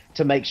 times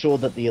to make sure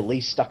that the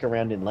Elise stuck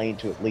around in lane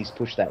to at least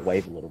push that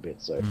wave a little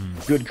bit. So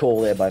good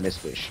call there by Miss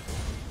Fish.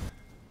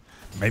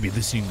 Maybe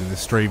listening to the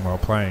stream while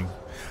playing.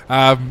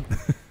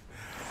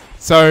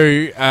 So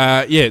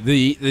yeah,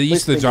 the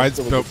use of the Giant's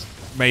Belt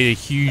made a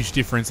huge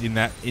difference in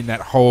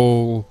that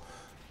whole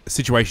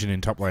situation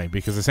in top lane,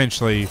 because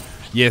essentially,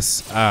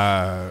 yes,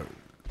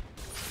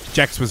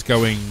 Jax was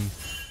going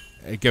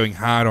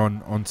hard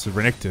onto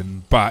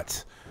Renekton,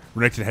 but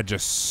Renekton had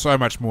just so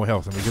much more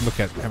health, and we can look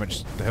at how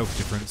much the health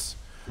difference.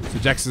 So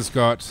Jax has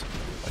got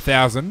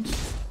 1,000,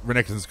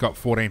 Renekton's got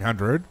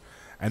 1,400,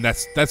 and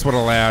that's what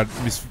allowed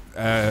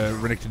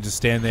Renekton to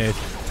stand there,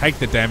 take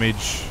the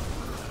damage.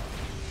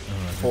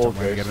 Poor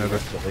Get another.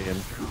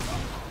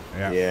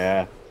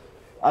 Yeah.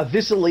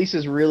 This Elise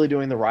is really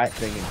doing the right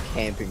thing in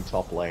camping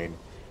top lane.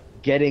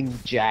 Getting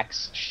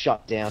Jax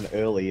shut down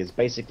early is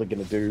basically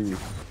going to do...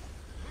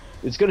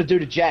 It's going to do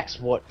to Jax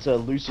what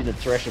Lucian and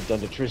Thresh have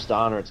done to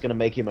Tristana. It's going to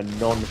make him a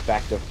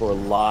non-factor for a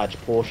large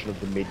portion of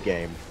the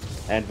mid-game.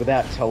 And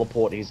without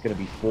teleport, he's going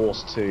to be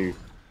forced to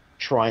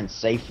try and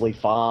safely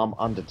farm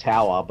under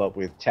tower, but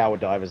with tower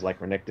divers like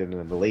Renekton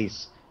and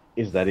Elise,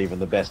 is that even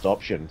the best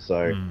option?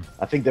 So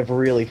I think they've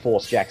really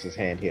forced Jax's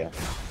hand here.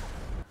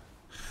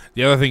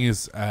 The other thing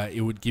is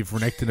it would give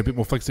Renekton a bit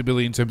more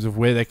flexibility in terms of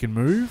where they can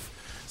move.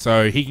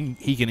 So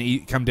he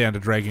can come down to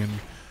Dragon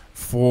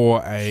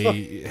for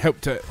a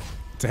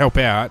to help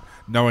out,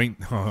 knowing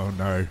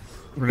no,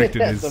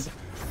 Renekton is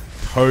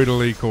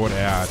totally caught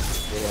out.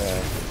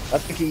 Yeah, I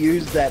think he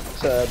used that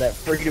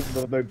freedom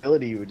of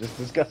mobility you were just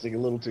discussing a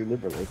little too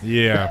liberally.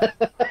 Yeah.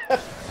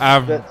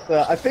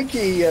 I think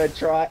he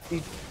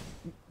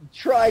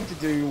tried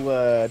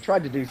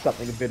to do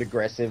something a bit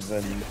aggressive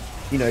and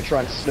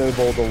trying to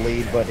snowball the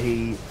lead, but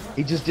he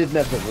just didn't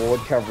have the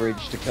ward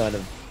coverage to kind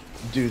of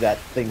do that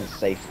thing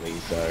safely.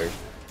 So,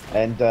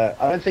 and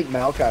I don't think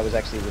Maokai was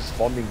actually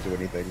responding to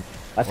anything.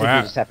 I think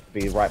he just happened to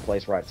be right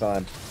place, right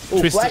time.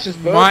 Ooh, Flash's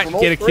burst might from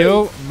all get a three.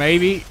 kill,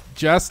 maybe.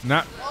 Just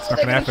not. It's not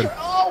gonna happen.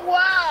 Oh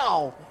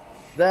wow!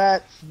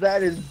 That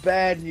is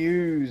bad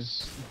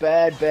news.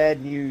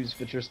 Bad news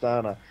for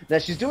Tristana. Now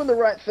she's doing the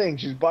right thing.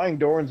 She's buying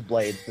Doran's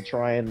blades to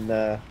try and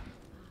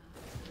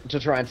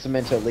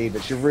cement her lead,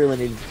 but she really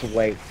needed to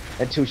wait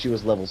until she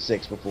was level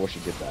 6 before she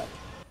did that.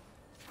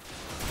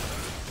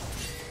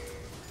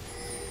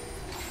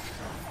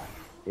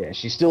 Yeah,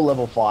 she's still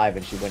level 5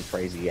 and she went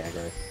crazy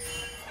aggro.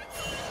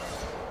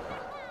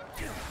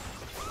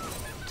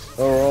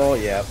 Oh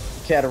yeah,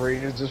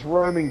 Katarina's just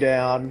roaming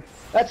down.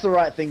 That's the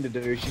right thing to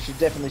do. She should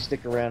definitely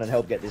stick around and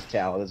help get this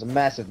tower. There's a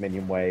massive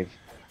minion wave.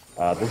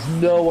 There's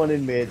no one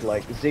in mid.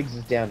 Like, Ziggs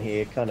is down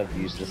here kind of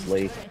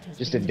uselessly,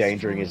 just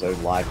endangering his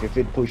own life. If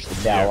he'd pushed the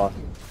tower,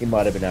 he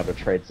might have been able to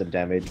trade some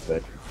damage,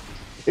 but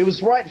it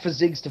was right for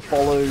Ziggs to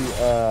follow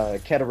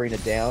Katarina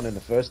down in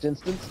the first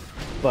instance,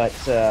 but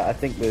I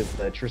think with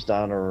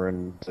Tristana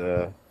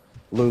and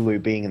Lulu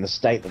being in the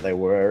state that they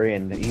were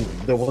in,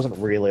 there wasn't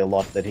really a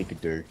lot that he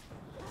could do.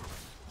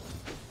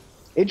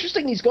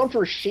 Interesting, he's gone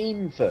for a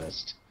Sheen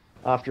first,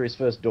 after his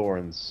first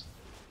Dorans.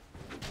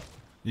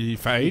 You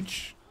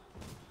Phage?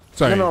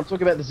 Sorry. No, I'm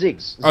talking about the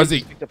Ziggs. Oh, Ziggs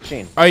Ziggs. picked up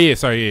Sheen. Oh yeah,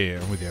 sorry,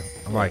 yeah, I'm with you.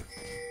 I'm like,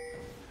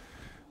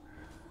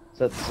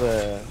 So that's,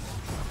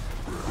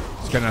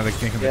 let's get another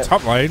gank in Yep. the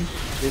top lane.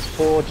 this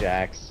poor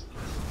Jax.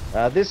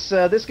 This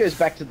goes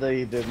back to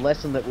the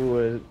lesson that we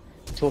were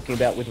talking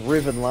about with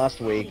Riven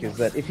last week, is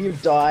that if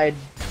you've died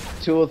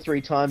 2 or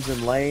 3 times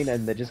in lane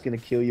and they're just going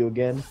to kill you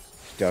again,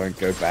 don't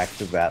go back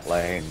to that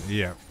lane.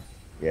 Yeah.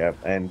 Yeah,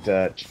 and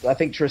I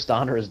think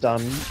Tristana has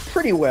done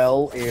pretty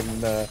well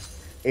in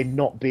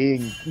not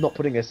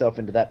putting herself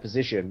into that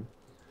position.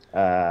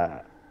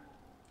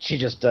 She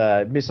just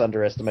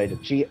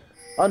underestimated. She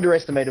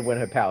underestimated when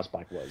her power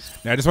spike was.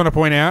 Now I just want to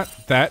point out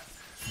that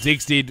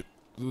Ziggs did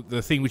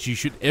the thing which you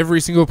should every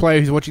single player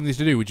who's watching this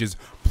to do, which is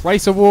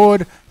place a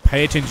ward,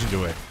 pay attention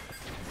to it.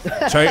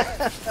 So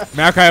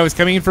Maokai was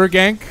coming in for a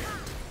gank.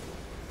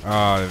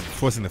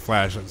 Forcing the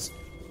flash. That's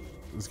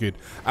good.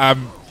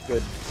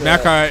 Good.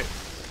 Maokai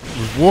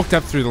was walked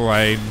up through the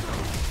lane.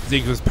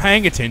 Ziggs was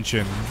paying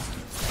attention.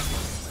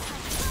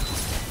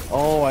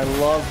 Oh, I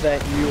love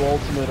that new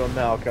ultimate on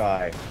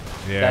Maokai.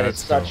 Yeah, that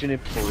is that's such cool. an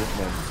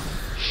improvement.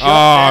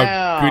 Oh,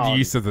 Shut good down.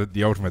 use of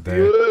the ultimate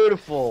there.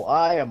 Beautiful.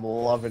 I am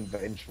loving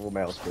Vengeful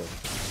Maelstrom.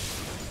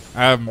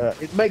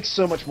 It makes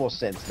so much more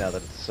sense now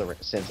that it's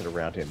centered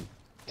around him.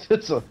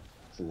 It's a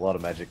lot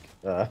of magic.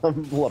 A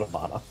lot of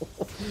mana.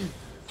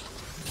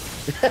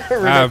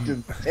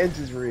 Tense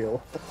is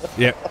real.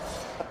 Yep.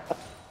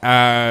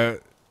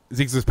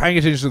 Ziggs was paying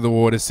attention to the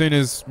ward. As soon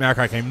as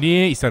Maokai came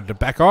near, he started to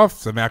back off,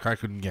 so Maokai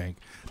couldn't gank.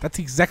 That's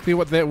exactly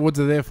what their wards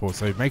are there for,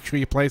 so make sure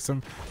you place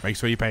them, make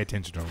sure you pay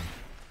attention to them.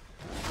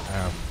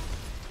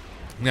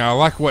 Now, I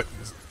like what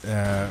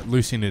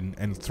Lucian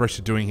and Thresh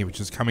are doing here, which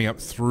is coming up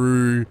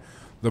through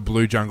the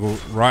blue jungle,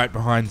 right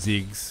behind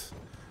Ziggs,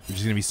 which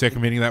is going to be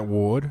circumventing that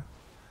ward.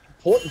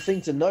 Important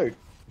thing to note,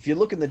 if you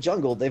look in the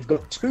jungle, they've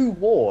got 3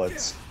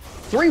 wards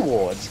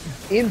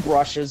in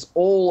brushes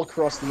all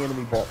across the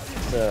enemy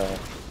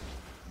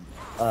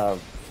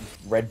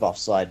red buff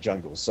side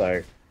jungle.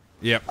 So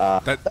Yep.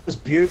 that was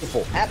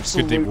beautiful.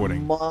 Absolute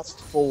warding.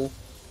 masterful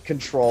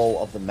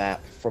control of the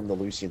map from the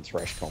Lucian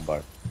Thresh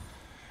combo.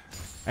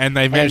 And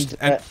they managed,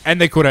 and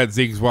they caught out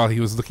Ziggs while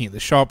he was looking at the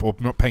shop or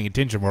not paying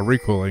attention while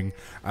recalling.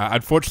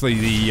 Unfortunately,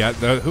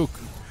 the hook,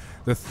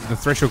 the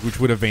thresh hook, which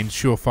would have been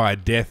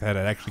surefire death had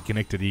it actually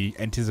connected, he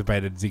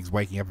anticipated Ziggs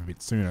waking up a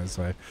bit sooner.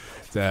 So,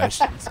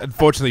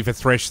 unfortunately for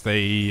Thresh,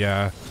 he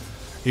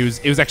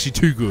was actually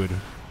too good.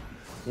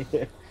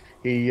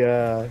 He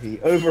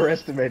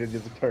overestimated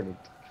his opponent.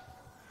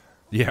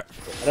 Yeah.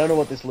 I don't know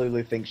what this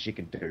Lulu thinks she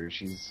can do.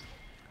 She's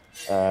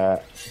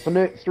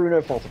through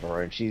no fault of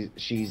her own.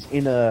 She's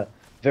in a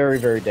very,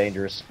 very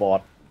dangerous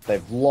spot.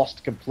 They've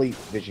lost complete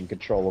vision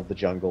control of the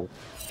jungle.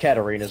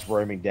 Katarina's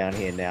roaming down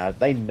here now.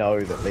 They know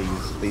that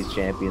these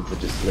champions are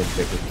just slim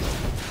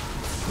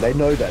pickings. They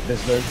know that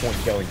there's no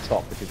point going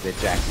top because their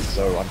Jax is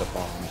so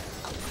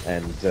underfarmed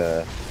and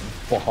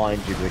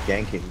behind you with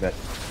ganking that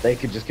they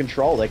could just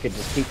control. They could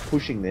just keep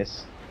pushing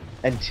this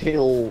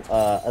until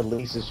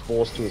Elise is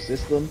forced to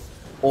assist them,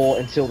 or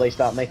until they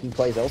start making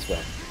plays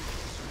elsewhere.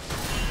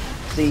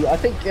 See, I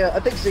think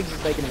Ziggs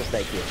is making a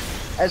mistake here.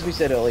 As we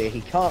said earlier,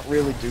 he can't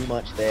really do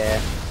much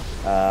there.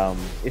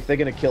 If they're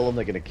going to kill him,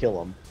 they're going to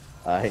kill him.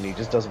 And he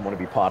just doesn't want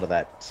to be part of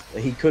that.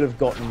 He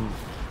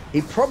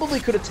probably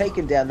could have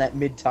taken down that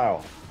mid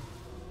tower.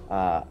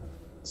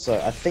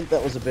 So I think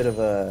that was a bit of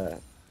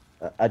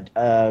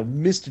a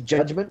missed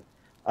judgment.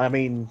 I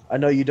mean, I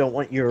know you don't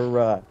want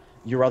your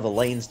other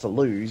lanes to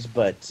lose,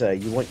 but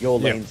you want your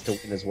lanes to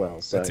win as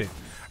well. So. That's it.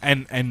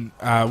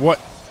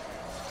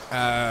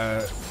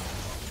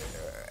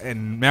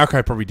 And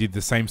Maokai probably did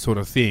the same sort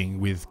of thing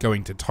with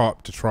going to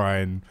top to try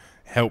and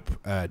help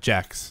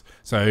Jax.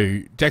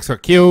 So Jax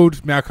got killed.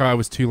 Maokai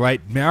was too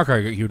late.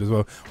 Maokai got killed as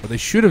well. What they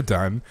should have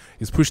done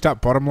is pushed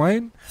up bottom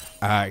lane.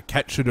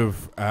 Cat should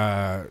have,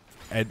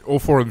 and all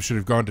 4 of them should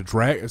have gone to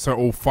drag. So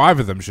all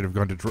 5 of them should have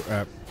gone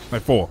to no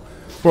 4.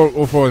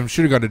 All 4 of them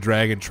should have gone to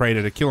drag and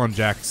traded a kill on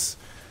Jax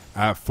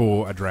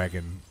for a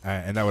dragon,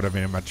 and that would have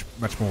been a much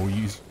more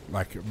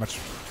much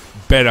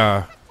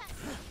better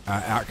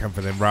outcome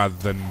for them rather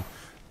than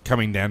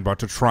coming down by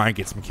to try and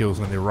get some kills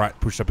when they're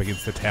pushed up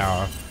against the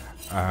tower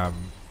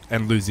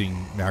and losing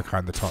Maokai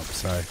on the top.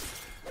 So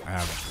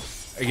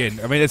again,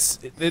 I mean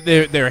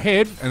they're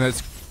ahead and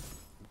that's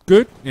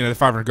good. You know, they're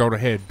 500 gold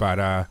ahead,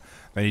 but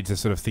they need to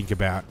sort of think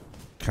about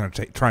kind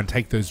of try and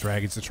take those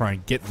dragons to try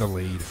and get the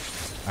lead,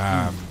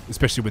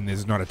 especially when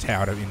there's not a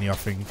tower in the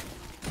offing.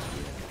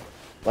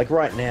 Like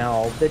right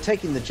now, they're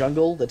taking the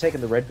jungle, they're taking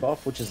the red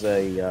buff, which is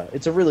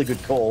it's a really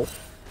good call.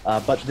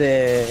 But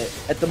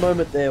at the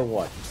moment they're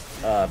what,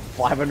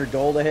 500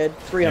 gold ahead,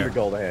 300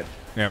 gold ahead.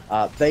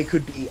 Yeah. They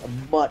could be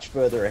much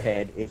further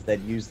ahead if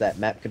they'd used that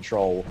map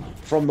control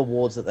from the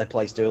wards that they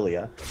placed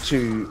earlier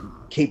to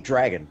keep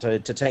Dragon, to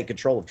take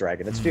control of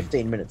Dragon. It's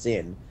 15 minutes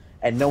in,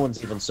 and no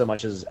one's even so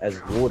much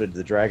as warded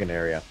the Dragon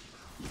area.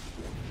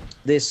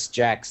 This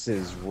Jax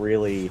is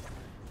really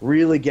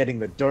getting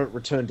the don't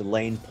return to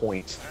lane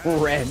point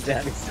rammed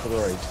down his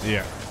throat.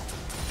 Yeah.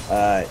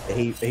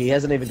 He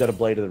hasn't even got a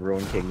Blade of the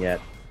Ruin King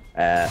yet,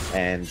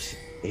 and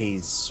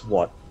he's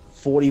what,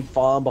 40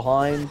 farm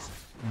behind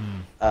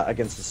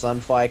against the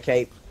Sunfire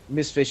Cape.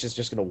 Miss Fish is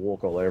just going to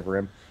walk all over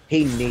him.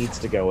 He needs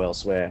to go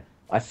elsewhere.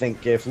 I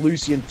think if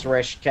Lucian,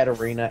 Thresh,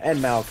 Katarina, and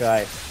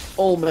Maokai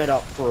all met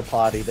up for a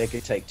party, they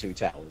could take 2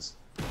 towers.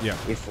 Yeah.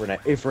 If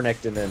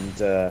Renekton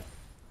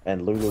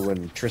and Lulu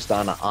and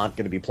Tristana aren't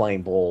going to be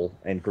playing ball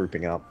and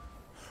grouping up.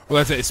 Well,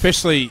 that's it.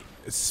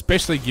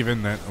 Especially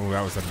given that. Oh,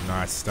 that was a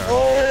nice start.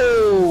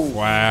 Oh!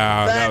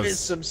 Wow. That is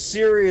some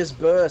serious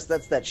burst.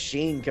 That's that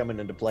Sheen coming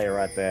into play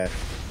right there.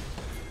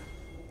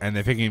 And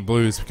they're picking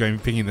blues,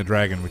 picking the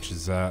dragon, which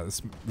is a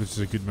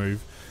good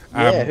move.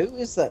 Yeah, who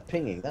is that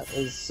pinging? That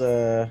was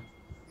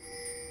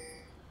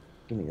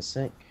Give me a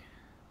sec.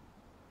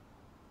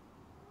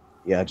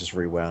 Yeah, I just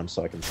rewound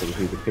so I can see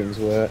who the pings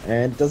were,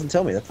 and it doesn't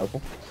tell me. That's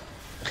helpful.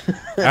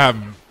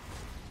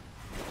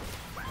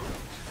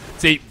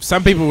 See,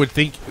 some people would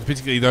think,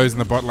 particularly those in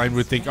the bot lane,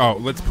 would think, oh,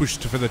 let's push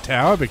for the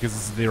tower because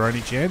this is their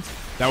only chance.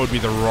 That would be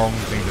the wrong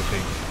thing to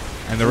think.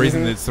 And the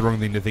reason it's the wrong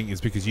thing to think is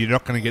because you're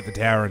not going to get the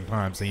tower in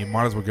time, so you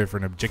might as well go for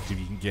an objective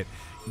you can get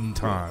in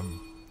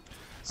time.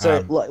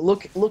 So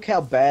look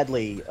how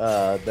badly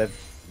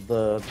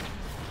the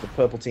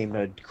purple team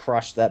had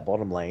crushed that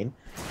bottom lane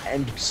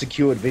and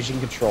secured vision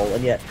control,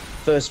 and yet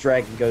first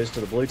dragon goes to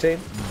the blue team.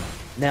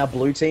 Now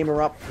blue team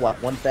are up what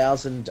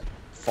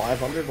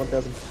 1,500,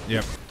 1,000.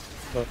 Yep.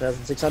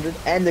 1,600,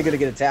 and they're going to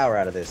get a tower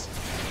out of this.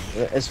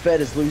 As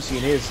fed as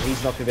Lucian is,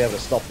 he's not going to be able to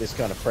stop this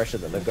kind of pressure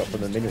that they've got from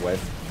the mini wave.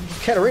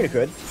 Katarina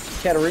could.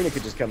 Katarina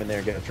could just come in there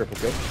and get a triple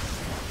kill.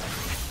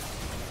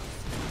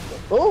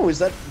 Oh, is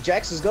that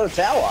Jax has got a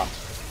tower?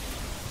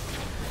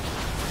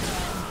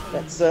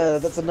 That's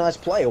a nice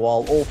play.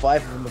 While all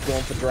 5 of them have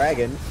gone for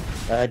dragon,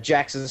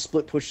 Jax has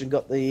split push and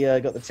got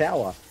the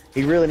tower.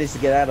 He really needs to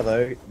get out of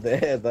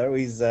there though.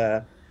 He's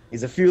a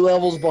few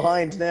levels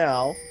behind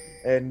now.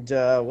 And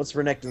what's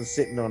Renekton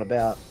sitting on?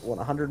 About, what,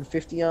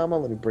 150 armor?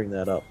 Let me bring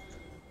that up.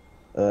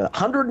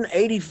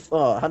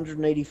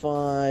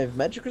 185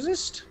 magic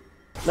resist?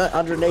 No,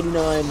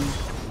 189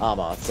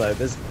 armor. So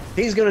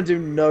he's going to do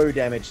no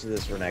damage to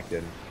this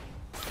Renekton.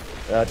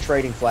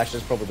 Trading flash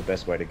is probably the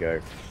best way to go.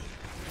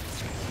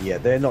 Yeah,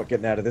 they're not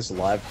getting out of this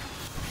alive.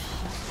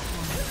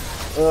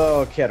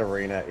 Oh,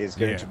 Katarina is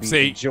going to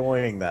be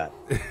enjoying that.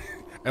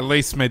 At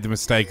least made the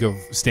mistake of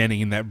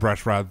standing in that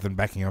brush rather than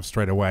backing up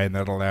straight away, and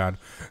that allowed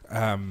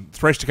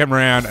Thresh to come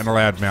around and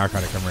allowed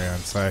Maokai to come around.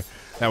 So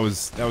that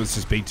was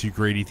just being too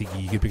greedy,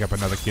 thinking you could pick up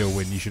another kill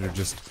when you should have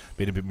just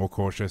been a bit more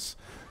cautious.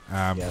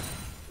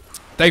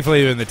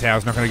 Thankfully, the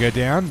tower's not going to go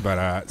down,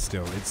 but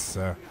still, it's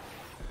you got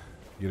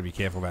to be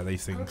careful about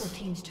these things.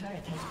 Team's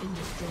turret has been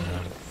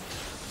destroyed.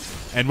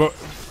 And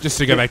just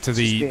to go back to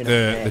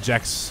the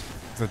Jax.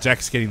 The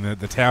Jax getting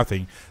the tower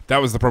thing, that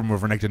was the problem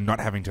with Renekton not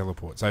having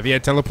teleport. So if he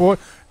had teleport,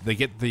 they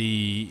get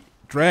the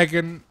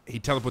dragon, he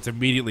teleports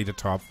immediately to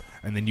top,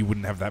 and then you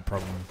wouldn't have that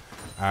problem.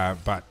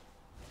 But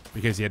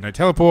because he had no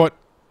teleport,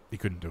 he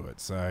couldn't do it.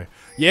 So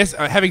yes,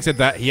 having said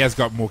that, he has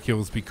got more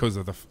kills because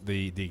of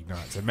the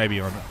ignite. So maybe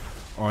on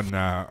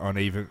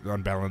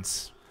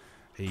balance,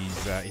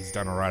 he's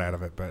done all right out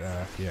of it. But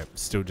yeah,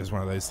 still just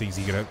one of those things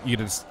you gotta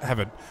just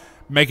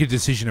make a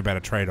decision about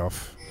a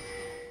trade-off.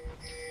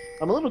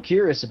 I'm a little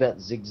curious about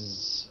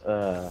Ziggs'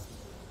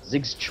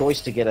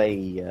 choice to get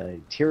a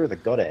Tear of the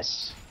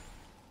Goddess.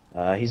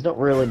 He's not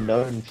really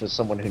known for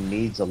someone who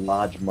needs a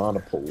large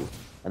mana pool,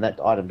 and that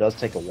item does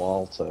take a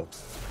while to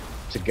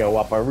go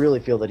up. I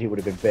really feel that he would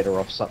have been better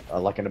off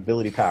like an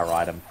ability power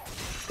item.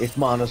 If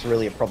mana's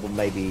really a problem,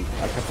 maybe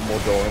a couple more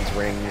Doran's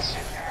rings.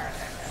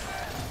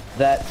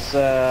 That's,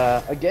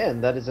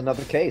 again, that is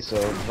another case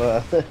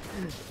of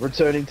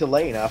returning to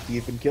lane after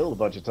you've been killed a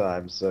bunch of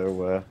times,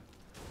 so...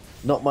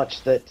 Not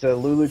much that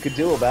Lulu could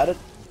do about it,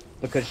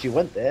 because she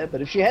went there,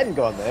 but if she hadn't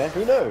gone there,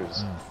 who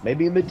knows?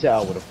 Maybe a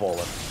mid-tower would have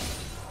fallen.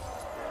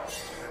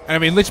 And I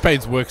mean, Lich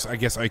Bane's works, I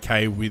guess,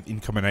 okay in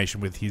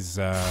combination with his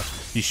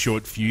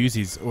short fuse,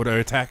 his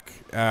auto-attack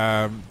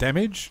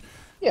damage.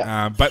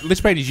 Yeah. But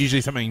Lich Bane is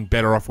usually something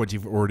better off once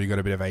you've already got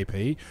a bit of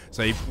AP.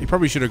 So he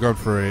probably should have gone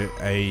for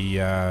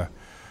a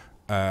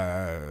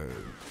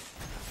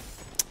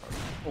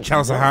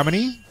Chalice of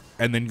Harmony,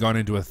 and then gone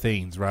into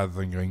Athene's rather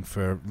than going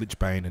for Lich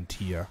Bane and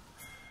Tyr.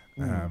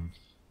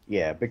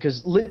 Yeah,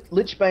 because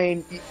Lich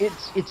Bane,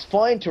 it's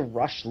fine to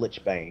rush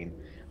Lich Bane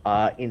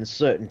in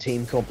certain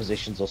team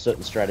compositions or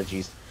certain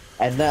strategies,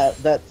 and that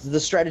the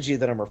strategy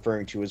that I'm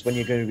referring to is when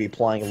you're going to be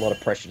applying a lot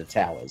of pressure to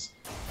towers.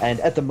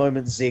 And at the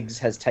moment, Ziggs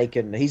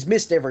he's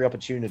missed every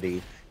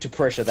opportunity to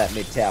pressure that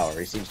mid tower.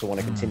 He seems to want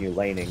to continue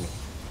laning,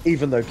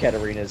 even though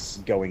Katarina's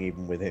going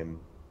even with him,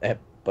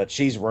 but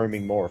she's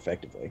roaming more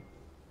effectively.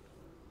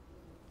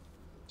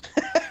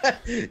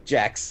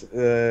 Jax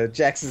has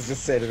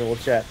just said in all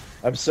chat,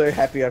 I'm so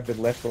happy I've been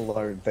left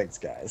alone, thanks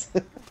guys.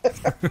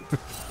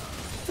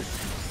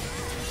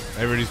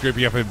 Everybody's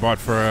grouping up in bot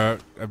for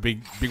a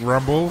big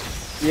rumble.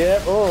 Yeah,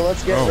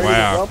 let's get ready to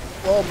rumble.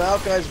 Oh,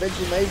 Maokai's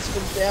Venture Maze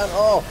comes down.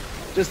 Oh,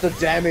 just the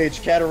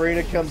damage.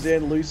 Katarina comes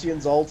in,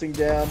 Lucian's ulting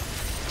down.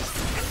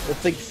 I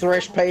think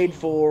Thresh paid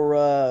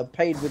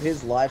with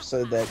his life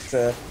so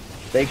that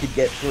they could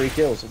get 3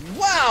 kills.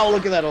 Wow,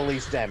 look at that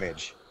Elise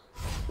damage.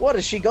 What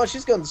has she got?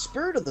 She's got the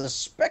Spirit of the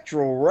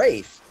Spectral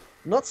Wraith.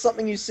 Not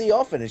something you see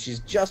often, and she's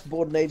just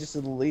bought an Aegis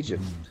of the Legion.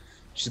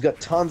 She's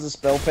got tons of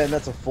spell pen.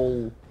 That's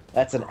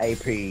an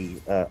AP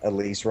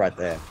Elise right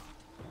there.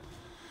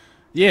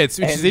 Yeah, which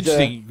is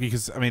interesting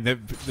because I mean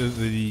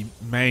the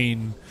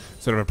main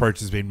sort of approach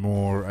has been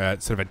more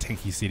sort of a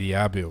tanky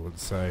CDR build,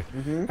 so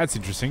that's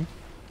interesting.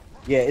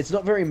 Yeah, it's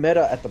not very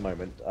meta at the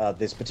moment,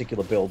 this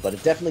particular build, but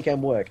it definitely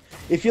can work.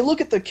 If you look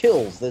at the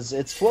kills,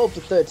 it's 12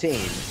 to 13.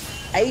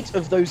 8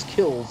 of those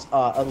kills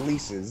are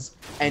Elise's,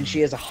 and she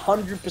has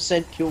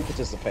 100% kill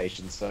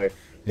participation. So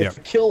if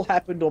a kill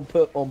happened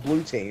on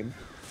blue team,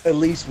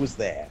 Elise was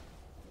there.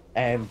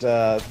 And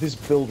this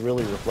build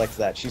really reflects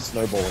that. She's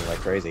snowballing like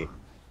crazy.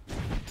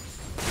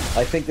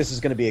 I think this is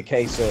going to be a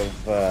case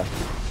of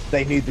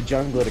they need the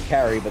jungler to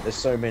carry, but there's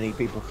so many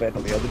people fed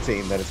on the other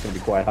team that it's going to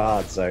be quite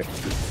hard. So,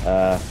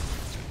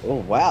 oh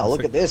wow,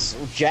 look at this.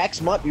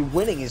 Jax might be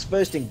winning his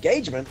first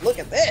engagement. Look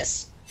at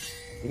this.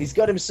 He's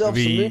got himself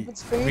some movement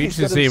speed. He's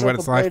got himself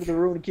a Blade of the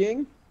Ruined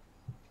King.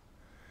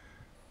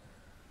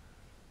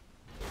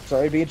 So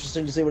it'd be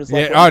interesting to see what it's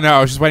like. Yeah. Oh no,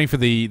 I was just waiting for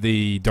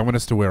the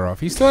Dominus to wear off.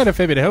 He still had a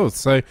fair bit of health,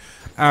 so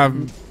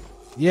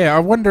yeah. I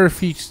wonder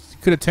if he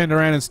could have turned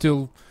around and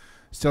still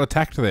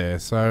attacked there.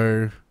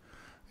 So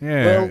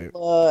yeah.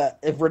 Well,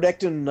 if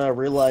Renekton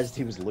realized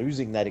he was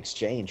losing that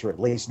exchange, or at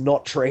least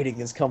not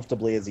trading as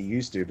comfortably as he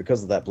used to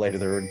because of that Blade of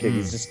the Ruined King,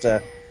 he's just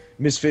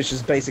Miss Fish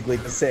has basically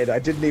said, "I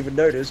didn't even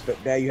notice, but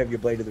now you have your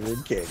Blade of the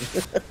Ruined King."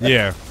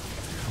 Yeah.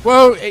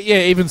 Well, yeah.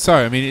 Even so,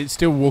 I mean, it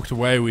still walked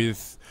away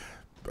with.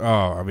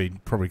 I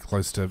mean, probably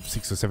close to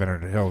 600 or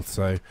 700 health.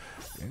 So,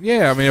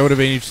 yeah, I mean, it would have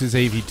been interesting to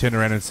see if he turned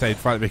around and stayed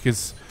fight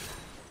because,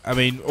 I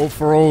mean,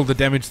 for all the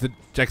damage that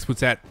Jax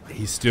puts out,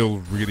 he's still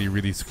really,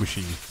 really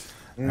squishy.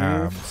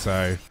 But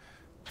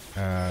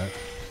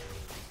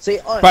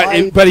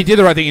he did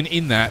the right thing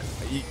in that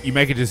you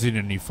make a decision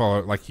and you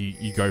follow, like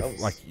you go,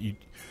 like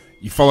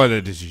you follow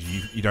the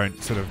decision. You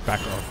don't sort of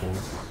back off or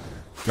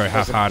go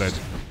half-hearted.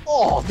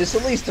 Oh, this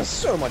Elise does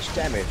so much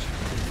damage.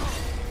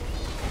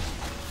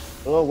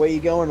 Oh, where you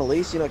going,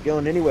 Elise? You're not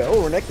going anywhere.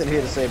 Oh, Renekton here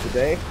to save the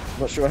day.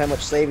 Not sure how much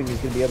saving he's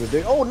going to be able to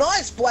do. Oh,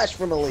 nice splash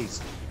from Elise.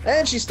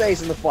 And she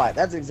stays in the fight.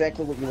 That's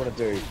exactly what you want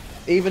to do.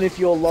 Even if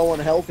you're low on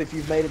health, if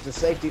you've made it to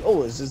safety.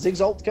 Oh, is the Ziggs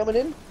ult coming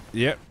in?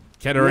 Yep.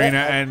 Katarina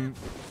and...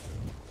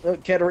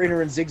 Katarina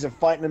and Ziggs are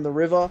fighting in the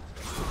river.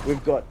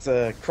 We've got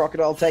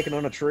Crocodile taking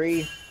on a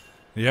tree.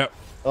 Yep.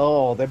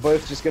 Oh, they're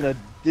both just going to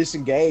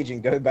disengage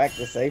and go back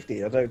to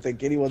safety. I don't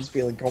think anyone's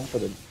feeling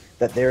confident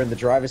that they're in the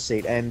driver's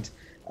seat. And...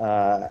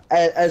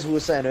 as we were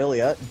saying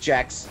earlier,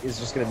 Jax is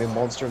just going to be a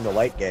monster in the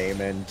late game,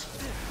 and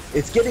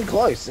it's getting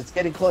close. It's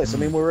getting close. I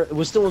mean,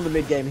 we're still in the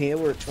mid game here.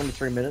 We're at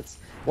 23 minutes.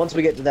 Once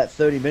we get to that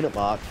 30-minute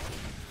mark,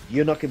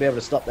 you're not going to be able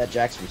to stop that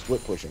Jax from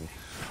split pushing.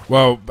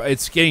 Well,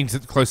 it's getting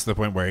close to the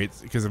point where it's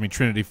because I mean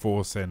Trinity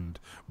Force and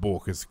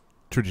Bork is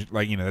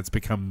like that's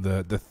become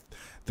the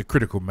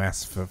critical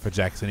mass for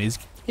Jackson.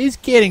 He's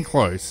getting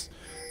close.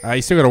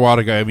 He's still got a while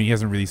to go. I mean, he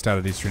hasn't really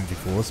started his Trinity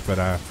Force,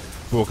 but.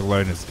 Bork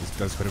alone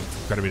does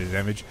quite a bit of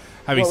damage.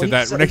 Having said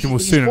that, Renekton will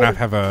soon enough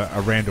have a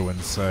Randuin,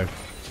 so...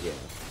 Yeah.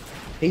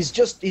 He's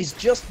just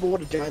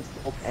bought a Giant's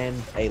Belt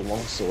and a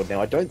Longsword.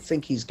 Now, I don't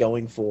think he's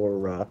going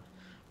for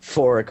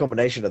a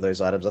combination of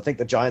those items. I think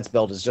the Giant's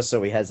Belt is just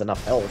so he has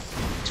enough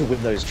health to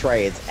win those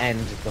trades, and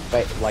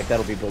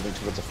that'll be building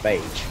towards a Phage.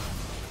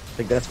 I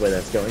think that's where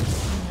that's going.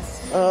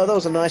 That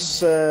was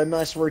a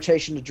nice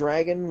rotation to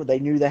Dragon. They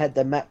knew they had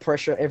the map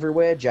pressure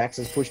everywhere.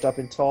 Jackson's pushed up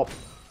in top.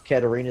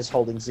 Katarina's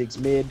holding Ziggs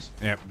mid.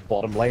 Yep.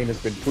 Bottom lane has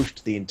been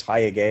pushed the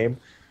entire game.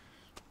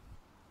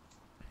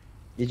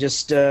 You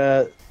just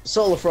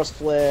Solar Frost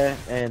Flare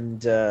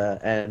and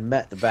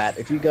Matt the Bat.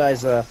 If you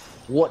guys are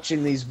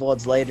watching these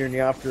VODs later and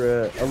you're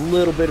after a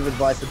little bit of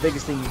advice, the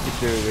biggest thing you could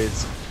do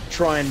is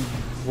try and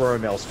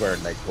roam elsewhere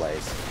and make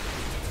plays.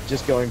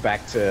 Just going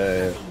back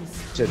to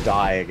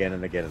die again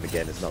and again and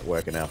again is not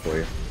working out for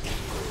you.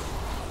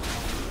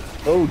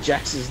 Oh,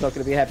 Jax is not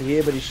going to be happy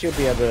here, but he should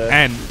be able to...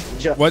 And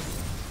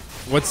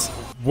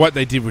what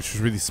they did, which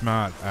was really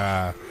smart,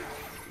 that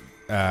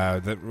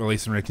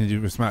Release and Renekton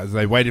did was smart, is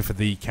they waited for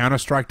the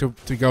Counter-Strike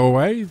to go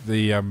away.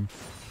 The,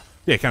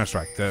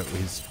 Counter-Strike.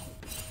 Is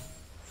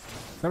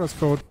that what it's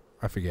called?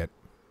 I forget.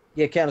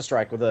 Yeah,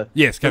 Counter-Strike with a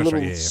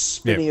little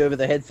spinny over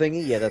the head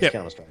thingy. Yeah, that's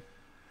Counter-Strike.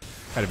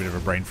 Had a bit of a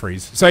brain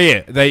freeze. So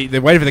yeah, they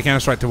waited for the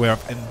Counter-Strike to wear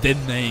off, and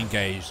then they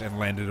engaged and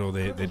landed all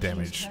their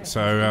damage.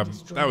 So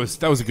that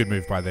was a good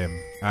move by them.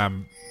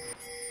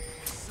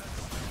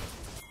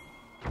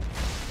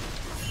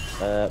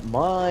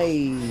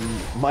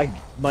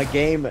 My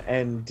game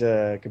and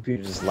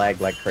computer just lagged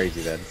like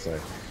crazy then, so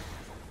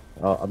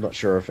I'm not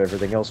sure if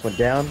everything else went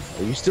down.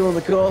 Are you still on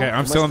the call? Okay,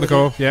 I'm still on the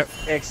call. Yep.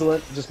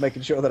 Excellent. Just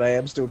making sure that I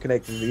am still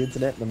connected to the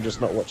internet and I'm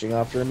just not watching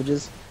after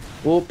images.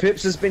 Well,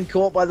 Pips has been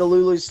caught by the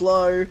Lulu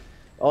Slow.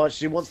 Oh,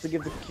 she wants to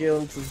give the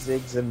kill to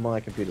Ziggs and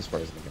my computer's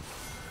frozen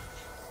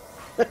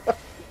again.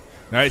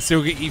 No, it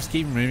still keeps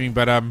moving,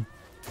 but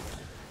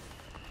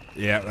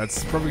yeah,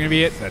 that's probably gonna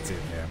be it. That's it.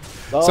 Yeah.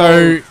 Oh,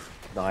 so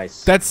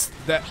nice. That's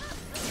that.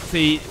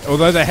 See,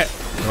 although they had,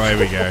 oh, here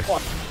we go.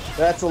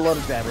 That's a lot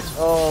of damage.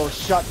 Oh,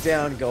 shut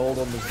down gold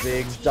on the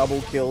Ziggs.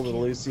 Double kill to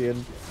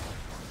Lucian.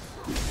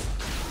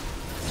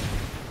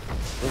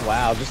 Oh,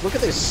 wow, just look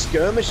at those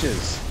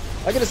skirmishes.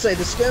 I gotta say,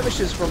 the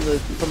skirmishes from the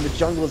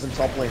junglers and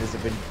top laners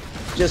have been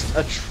just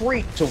a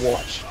treat to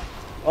watch.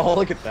 Oh,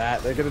 look at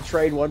that. They're gonna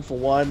trade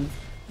 1-for-1.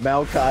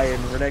 Maokai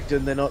and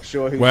Renekton, they're not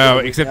sure who. Well,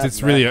 except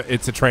it's really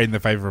it's a trade in the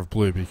favor of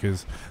blue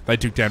because they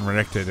took down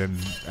Renekton and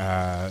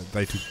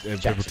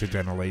people took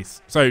down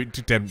Elise. So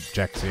took down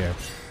Jax, yeah,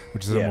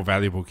 which is a more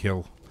valuable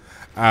kill.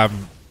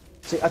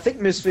 See, I think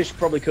Miss Fish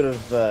probably could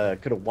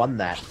have won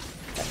that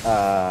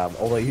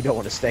Although you don't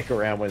want to stick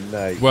around when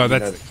Well, you know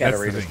that's that the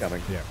Katarina's thing.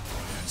 coming. Yeah.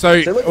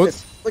 So, So look at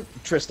this. Look,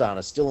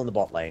 Tristana still in the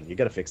bot lane. You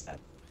got to fix that.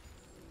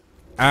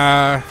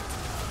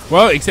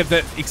 well, except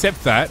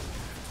that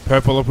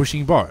purple are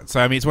pushing bot. So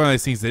I mean, it's one of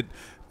those things that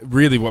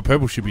really what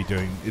purple should be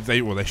doing is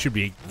they should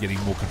be getting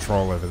more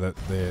control over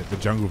the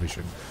jungle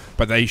vision,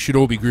 but they should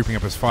all be grouping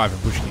up as 5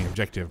 and pushing the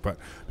objective. But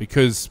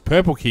because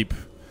purple keep,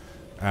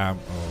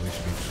 this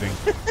should be interesting.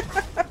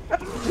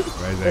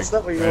 That's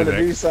not what you want to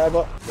do,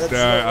 Cyber. That's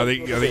No, I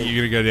think you're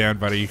gonna go down,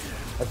 buddy.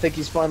 I think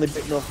he's finally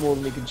bitten off more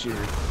than he can chew.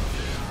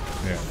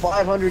 Yeah.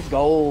 500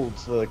 gold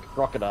for the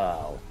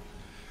crocodile.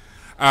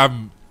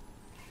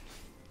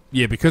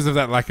 Yeah, because of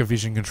that lack of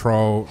vision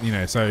control,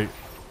 so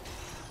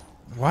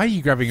why are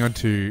you grabbing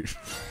onto?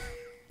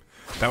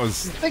 That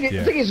was. I think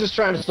he's just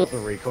trying to stop the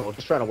recall,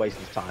 just trying to waste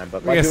his time.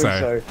 But by I doing guess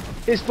so,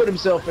 he's put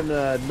himself in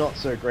a not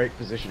so great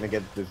position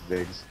against the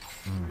Ziggs.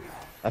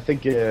 I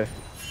think, because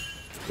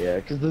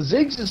the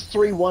Ziggs is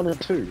 3-1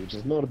 and 2, which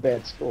is not a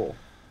bad score.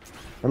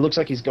 And it looks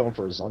like he's going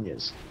for his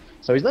Zonyas.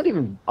 So he's not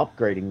even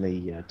upgrading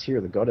the tier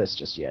of the goddess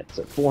just yet. It's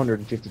at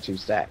 452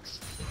 stacks.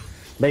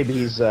 Maybe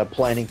he's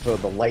planning for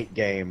the late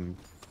game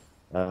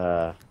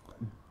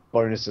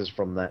bonuses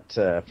from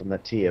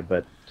that tier,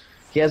 but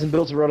he hasn't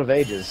built a Rod of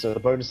Ages, so the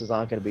bonuses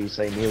aren't going to be,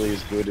 say, nearly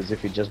as good as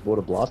if he just bought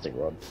a Blasting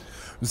Rod.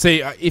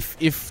 See, if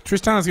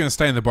Tristana's going to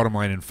stay in the bottom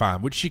lane and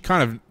farm, which she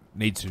kind of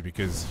needs to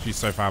because she's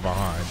so far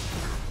behind,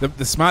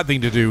 the smart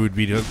thing to do would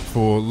be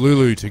for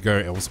Lulu to go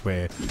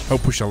elsewhere,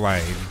 help push a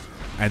lane,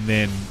 and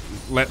then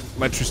let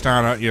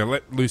Tristana,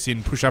 let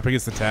Lucian push up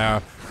against the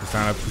tower.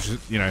 Tristana pushes,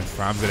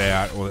 farms it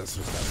out, all that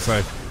sort of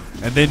stuff.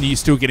 So, and then you're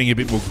still getting a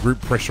bit more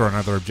group pressure on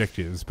other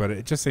objectives. But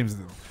it just seems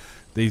that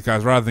these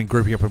guys, rather than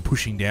grouping up and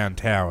pushing down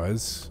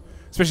towers,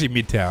 especially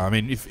mid tower. I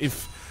mean,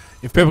 if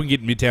people can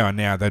get mid tower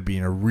now, they'd be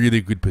in a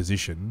really good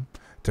position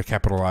to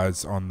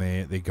capitalize on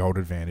their gold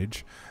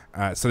advantage.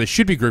 So they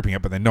should be grouping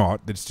up, but they're not.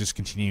 It's just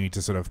continuing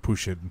to sort of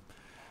push it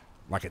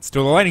like it's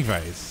still a laning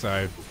phase.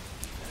 So.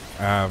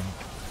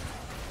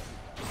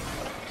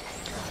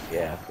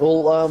 Yeah.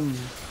 Well,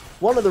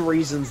 one of the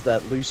reasons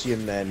that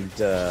Lucian and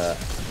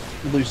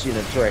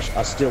Thresh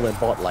are still in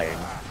bot lane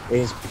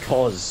is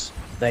because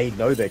they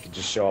know they can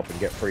just show up and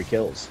get free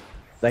kills.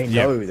 They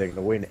know they're going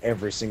to win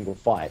every single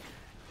fight,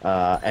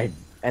 and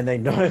they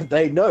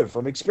know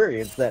from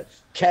experience that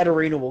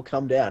Katarina will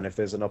come down if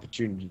there's an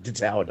opportunity to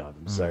tower dive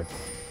them. So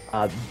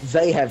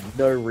they have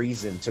no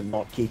reason to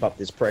not keep up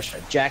this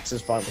pressure. Jax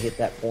has finally hit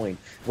that point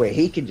where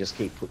he can just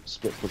keep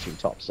split pushing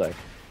top. So.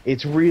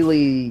 It's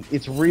really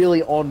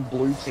on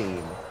blue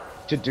team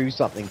to do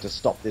something to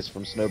stop this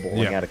from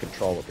snowballing out of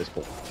control at this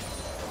point.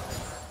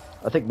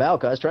 I think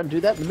Maokai's trying to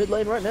do that in the mid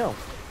lane right now,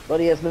 but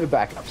he has no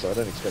backup, so I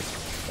don't expect.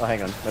 Oh,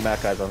 hang on, no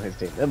Maokai's on his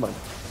team. Never mind.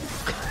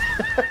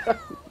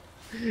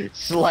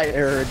 Slight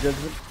error of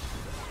judgment.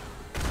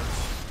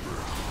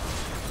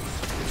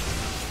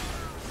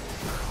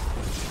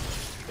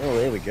 Oh,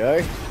 there we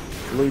go.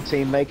 Blue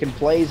team making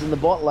plays in the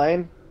bot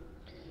lane.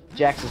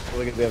 Jax is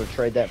probably going to be able to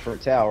trade that for a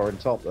tower on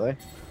top, though.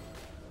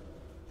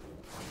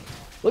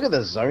 Look at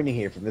the zoning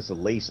here from this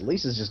Elise.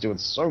 Elise is just doing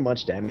so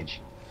much damage.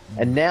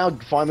 And now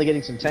finally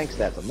getting some tank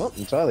stats. I'm not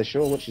entirely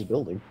sure what she's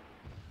building.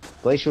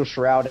 Glacial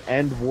Shroud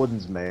and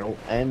Warden's Mail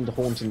and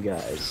Haunting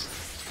Guys.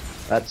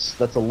 That's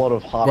a lot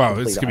of heart. Well,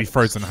 it's going to be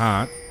Frozen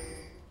Heart,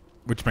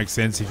 which makes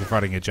sense if you're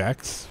fighting a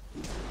Jax.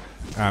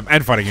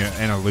 And fighting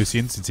a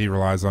Lucian, since he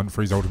relies on,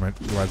 for his ultimate,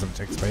 relies on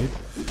attack speed.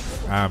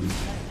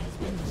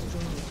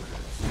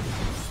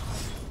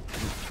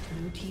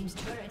 Blue team's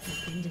turret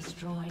has been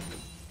destroyed.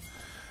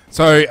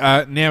 So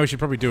now we should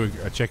probably do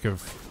a check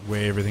of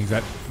where everything's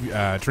at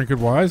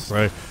trinket-wise.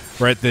 So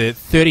we're at the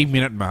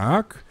 30-minute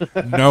mark.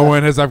 No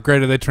one has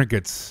upgraded their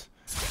trinkets.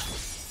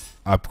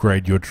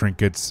 Upgrade your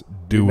trinkets.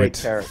 Do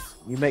it.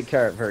 You make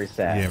Carrot very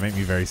sad. Yeah, make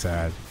me very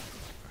sad.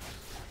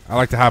 I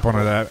like to harp on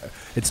it.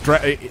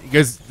 It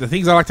goes, the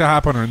things I like to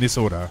harp on are in this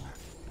order: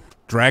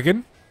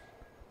 dragon,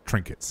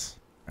 trinkets,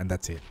 and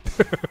that's it.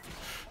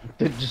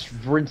 Just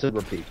rinse and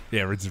repeat.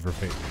 Yeah, rinse and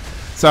repeat.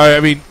 So I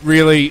mean,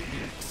 really,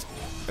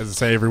 as I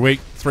say every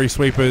week, 3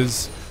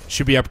 sweepers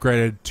should be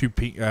upgraded. 2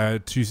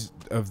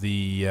 of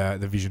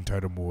the vision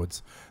totem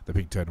wards, the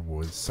pink totem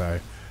wards. So,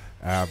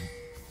 and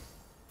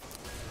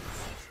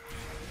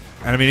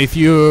I mean, if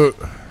you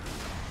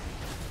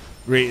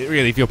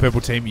really, if you're purple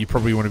team, you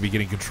probably want to be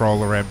getting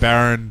control around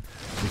Baron,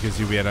 because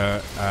you'll be able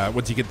to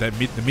once you get the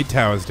mid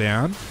towers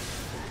down,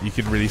 you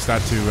can really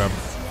start to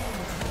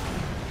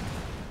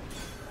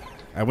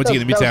once you get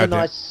the mid tower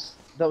down.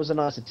 That was a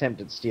nice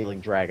attempt at stealing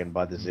Dragon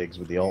by the Ziggs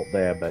with the ult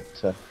there, but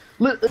a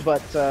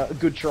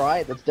good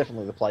try. That's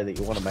definitely the play that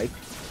you want to make.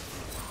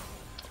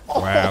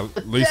 Wow,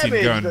 Lucian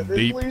going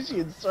deep.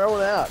 Lucian's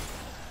thrown out.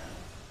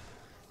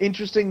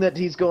 Interesting that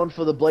he's gone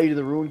for the Blade of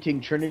the Ruin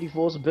King Trinity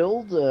Force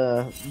build.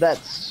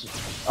 That's,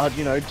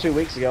 2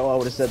 weeks ago I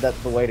would have said that's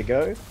the way to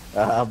go.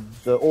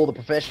 All the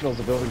professionals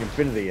are building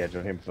Infinity Edge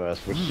on him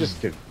first, which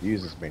just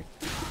confuses me.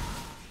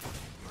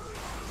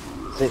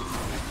 See,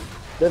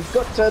 they've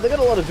got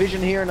a lot of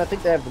vision here, and I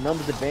think they have the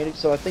numbers advantage,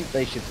 so I think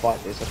they should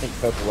fight this. I think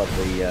Purple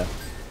have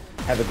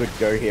have a good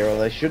go here, or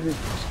they shouldn't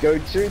go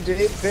too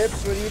deep.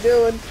 Pips, what are you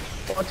doing?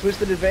 Oh,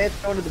 twisted advance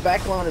going to the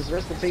back line as the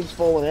rest of the team's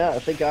falling out. I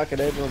think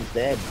Arcademon's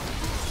dead.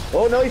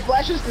 Oh no, he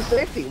flashes to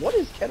safety. What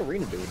is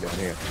Katarina doing down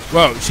here?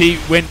 Well, she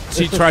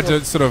tried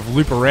to sort of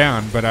loop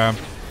around, but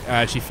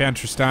she found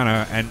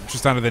Tristana, and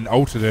Tristana then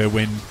ulted her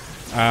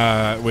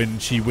when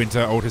she went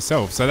to ult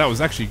herself. So that was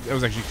actually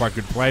quite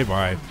good play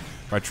by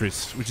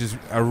Triss, which is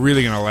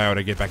really going to allow her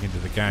to get back into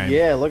the game.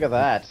 Yeah, look at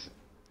that.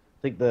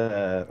 I think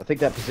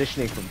that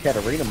positioning from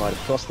Katarina might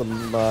have cost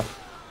them a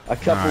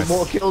couple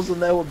more kills than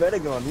they were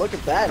betting on. Look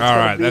at that. All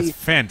right, that's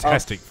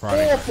fantastic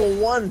fighting.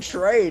 4-for-1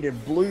 trade in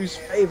Blue's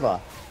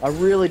favor. I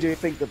really do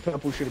think that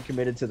Purple should have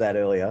committed to that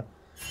earlier.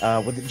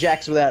 With the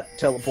Jax without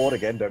teleport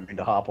again, don't mean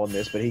to harp on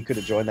this, but he could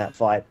have joined that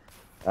fight.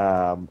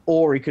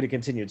 Or he could have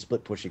continued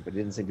split pushing, but he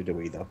didn't seem to do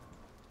either. All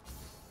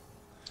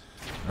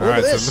Look right,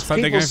 at this. so it looks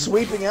like People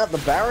sweeping out the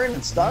Baron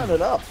and starting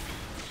it up.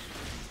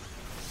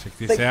 Check I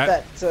this think out.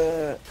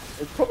 that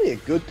it's probably a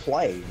good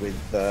play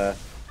with the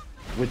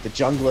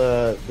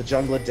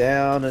jungler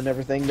down and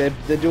everything. They're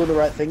doing the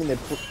right thing and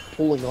they're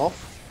pulling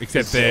off.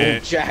 Except they're...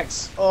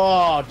 Jax.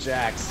 Oh,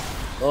 Jax.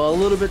 Oh, a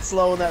little bit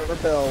slow on that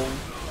repel.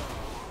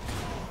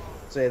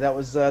 So yeah, that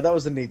was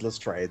a needless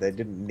trade. They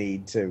didn't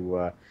need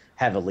to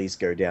have Elise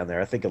go down there.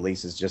 I think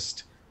Elise is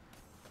just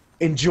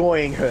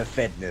enjoying her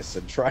fedness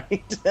and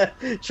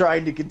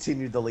trying to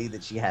continue the lead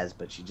that she has,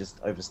 but she just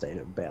overstayed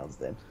her bounds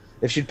then.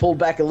 If she'd pulled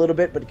back a little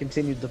bit but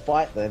continued the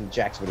fight, then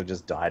Jax would have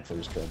just died for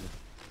his trouble.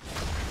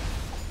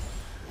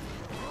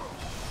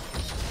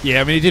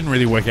 Yeah, I mean, it didn't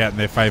really work out in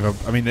their favor.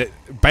 I mean,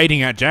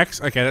 baiting out Jax,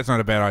 okay, that's not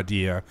a bad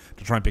idea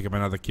to try and pick up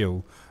another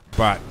kill.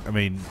 But, I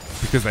mean,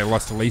 because they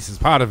lost Elise as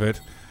part of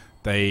it,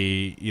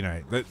 they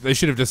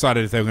should have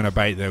decided if they were going to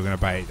bait, they were going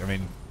to bait. I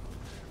mean,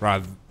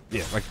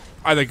 like,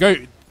 either go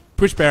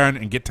push Baron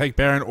and take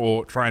Baron,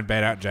 or try and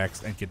bait out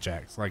Jax and get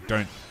Jax. Like,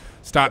 don't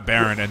start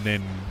Baron and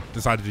then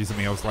decide to do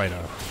something else later.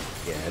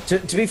 Yeah,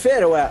 to be fair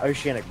to our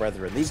Oceanic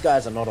brethren, these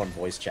guys are not on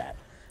voice chat.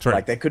 True.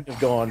 Like, they couldn't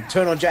have gone,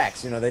 turn on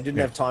Jax. They didn't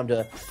have time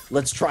to,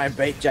 let's try and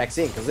bait Jax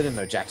in, because they didn't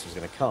know Jax was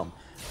going to come.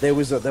 There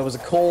was a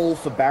call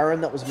for Baron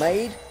that was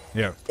made.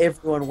 Yeah.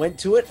 Everyone went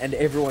to it, and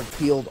everyone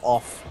peeled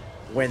off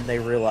when they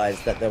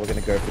realized that they were going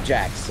to go for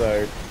Jax.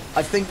 So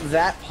I think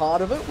that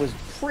part of it was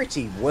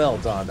pretty well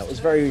done. That was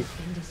very,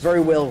 very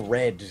well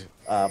read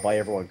by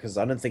everyone, because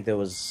I don't think there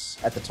was,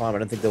 at the time, I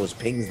don't think there was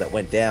pings that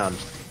went down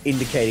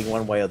indicating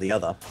one way or the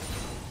other.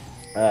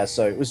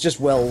 So it was just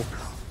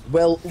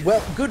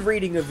good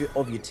reading of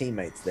your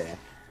teammates there.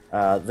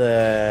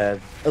 The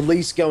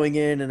Elise going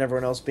in and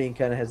everyone else being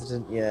kind of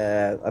hesitant.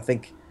 Yeah, I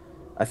think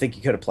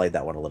you could have played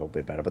that one a little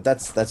bit better. But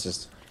that's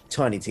just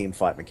tiny team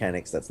fight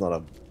mechanics. That's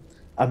not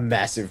a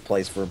massive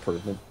place for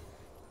improvement.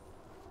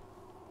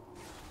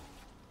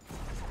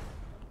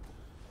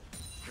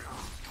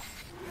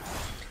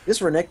 This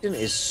Renekton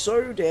is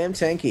so damn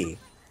tanky.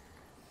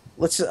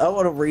 I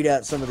want to read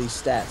out some of these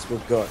stats.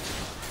 We've got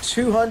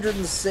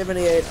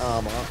 278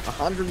 armor,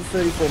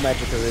 134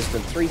 magic resist,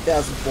 and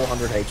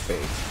 3,400 HP.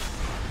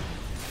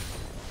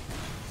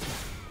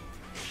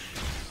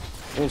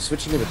 Oh,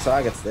 switching to the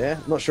targets there.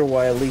 I'm not sure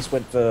why Elise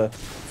went for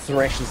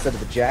Thresh instead of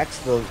the Jax.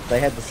 They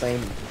had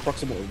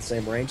approximately the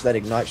same range. That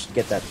Ignite should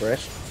get that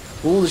Thresh.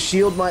 Ooh, the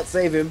shield might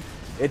save him.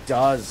 It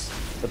does,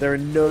 but they're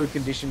in no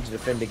condition to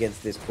defend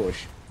against this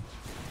push.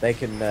 They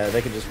can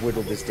just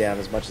whittle this down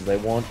as much as they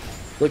want.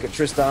 Look at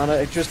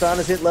Tristana. If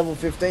Tristana's hit level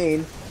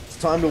 15,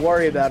 it's time to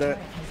worry about it.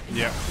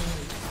 Yeah.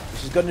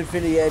 She's got an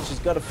Infinity Edge. She's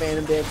got a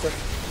Phantom Dancer.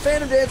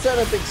 Phantom Dancer, I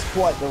don't think is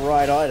quite the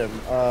right item.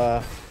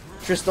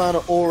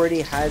 Tristana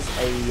already has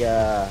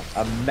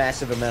a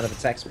massive amount of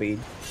attack speed,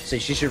 so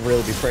she should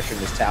really be pressuring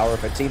this tower. If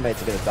her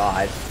teammates are going to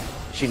die,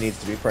 she needs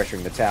to be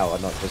pressuring the tower,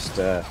 not just...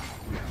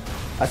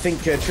 I think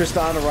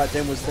Tristana right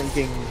then was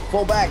thinking,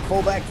 fall back,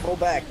 fall back, fall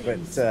back, but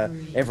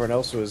everyone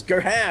else was, go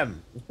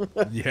ham!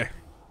 Yeah.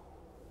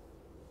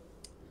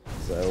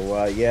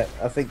 So, yeah,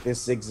 I think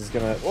this Ziggs is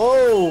going to...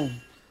 Whoa!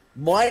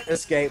 Might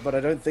escape, but I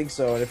don't think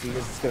so, and if he is,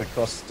 it's going to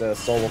cost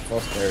Solar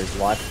Frostbear his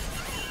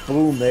life.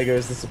 Boom, there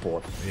goes the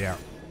support. Yeah.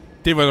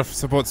 Did what a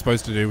support's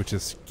supposed to do, which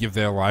is give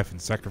their life and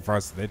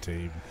sacrifice to their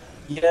team.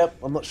 Yep,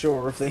 I'm not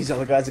sure if these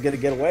other guys are going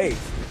to get away.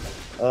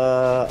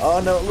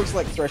 Oh no, it looks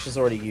like Thresh has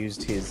already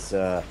used his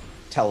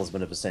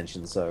Talisman of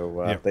Ascension,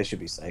 so yep. They should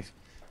be safe.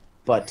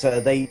 But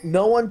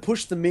no one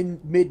pushed the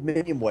mid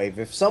minion wave.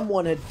 If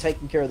someone had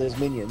taken care of those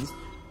minions,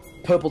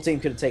 Purple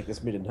team could have taken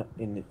this mid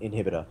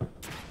inhibitor.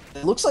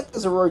 It looks like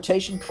there's a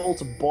rotation call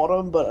to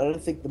bottom, but I don't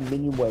think the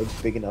minion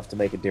wave's big enough to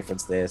make a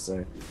difference there,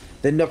 so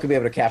they're not going to be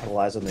able to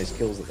capitalize on these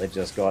kills that they've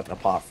just got,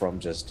 apart from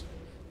just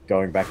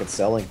going back and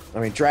selling. I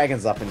mean,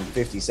 Dragon's up in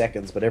 50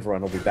 seconds, but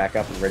everyone will be back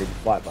up and ready to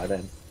fight by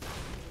then.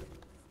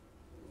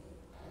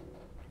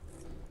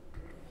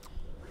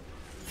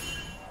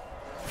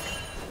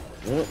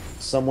 Well,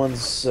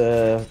 someone's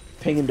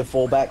pinging to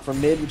fall back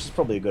from mid, which is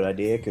probably a good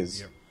idea,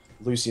 because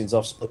Lucian's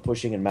off split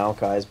pushing and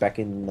Maokai's back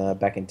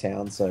in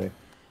town, so...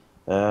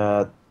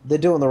 they're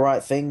doing the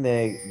right thing.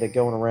 They're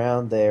going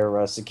around.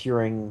 They're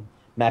securing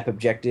map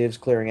objectives,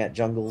 clearing out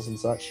jungles and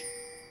such.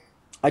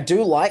 I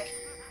do like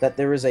that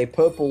there is a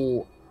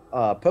purple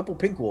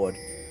pink ward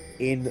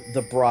in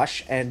the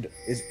brush, and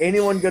is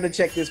anyone going to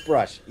check this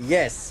brush?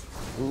 Yes.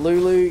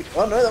 Lulu...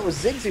 Oh, no, that was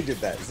Ziggs who did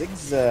that.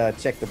 Ziggs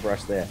checked the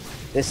brush there.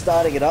 They're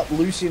starting it up.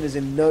 Lucian is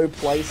in no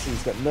place.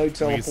 He's got no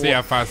teleport. You can see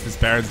how fast this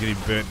Baron's getting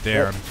burnt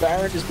down.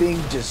 Baron is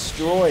being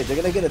destroyed. They're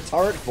going to get a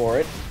turret for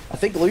it. I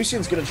think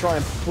Lucian's going to try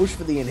and push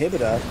for the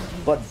inhibitor,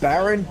 but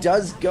Baron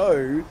does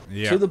go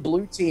to the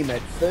blue team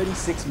at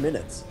 36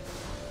 minutes.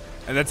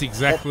 And that's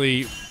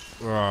exactly...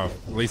 Oh,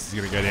 Elise is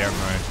going to go down,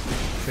 though.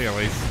 See you,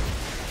 Elise.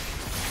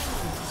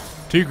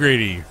 Too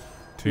greedy.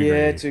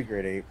 Too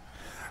greedy.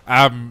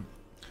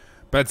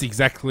 But that's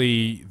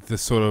exactly the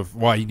sort of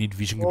why you need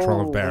vision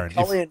control of Baron.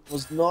 Cullion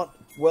was not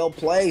well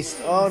placed.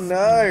 Oh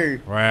no!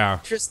 Wow.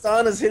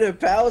 Tristana's hit her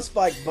power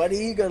spike, buddy.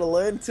 You got to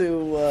learn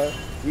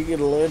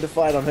to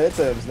fight on her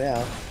terms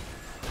now.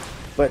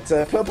 But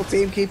purple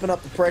team keeping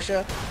up the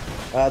pressure.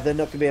 They're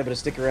not going to be able to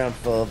stick around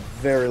for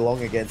very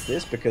long against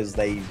this because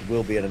they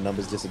will be at a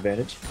numbers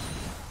disadvantage.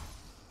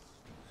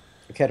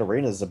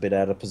 Katarina's a bit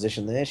out of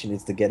position there. She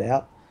needs to get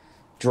out.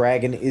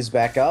 Dragon is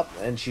back up,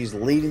 and she's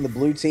leading the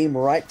blue team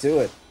right to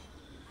it.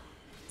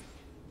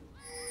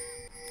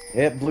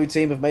 Yep, blue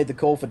team have made the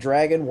call for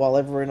Dragon, while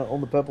everyone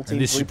on the purple team.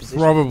 And this should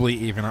probably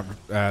even up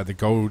the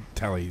gold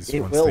tallies.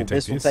 It once will. They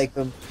take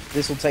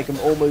This will take them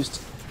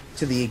almost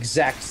to the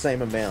exact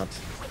same amount.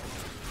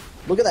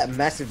 Look at that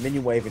massive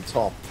minion wave in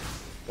top.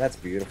 That's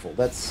beautiful.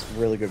 That's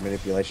really good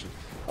manipulation.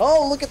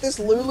 Oh, look at this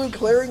Lulu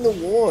clearing the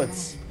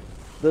wards.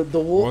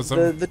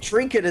 The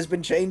trinket has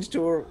been changed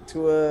to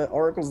a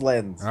Oracle's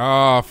lens.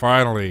 Oh,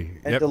 finally!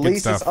 And yep,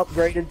 Elise has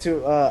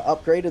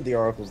upgraded the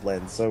Oracle's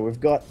lens. So we've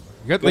got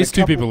at least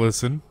two people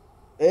listen.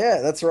 Yeah,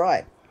 that's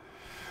right.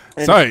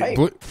 And so, hey,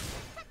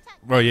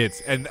 well, yeah,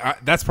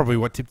 that's probably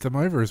what tipped them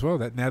over as well.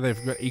 That now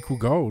they've got equal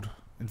gold.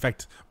 In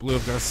fact, blue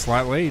have got a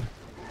slight lead.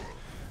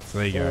 So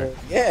there you go.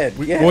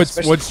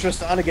 Especially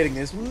Tristana getting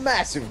this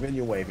massive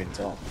minion wave in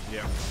top.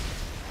 Yeah.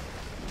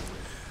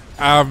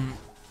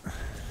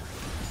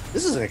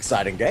 This is an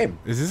exciting game.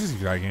 This is an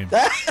exciting game.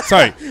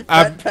 So,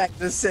 Matt Pack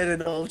just said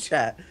in all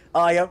chat,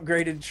 I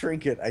upgraded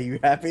Trinket. Are you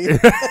happy?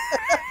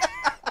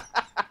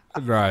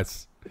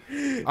 Nice.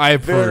 I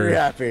approve. Very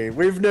happy.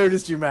 We've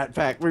noticed you, Matt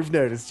Pack. We've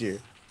noticed you.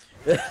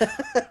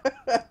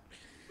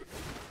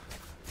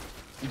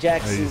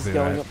 Jax is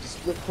going up to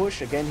split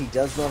push. Again, he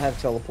does not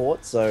have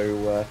teleport,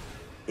 so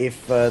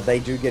if they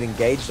do get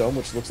engaged on,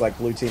 which looks like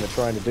blue team are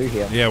trying to do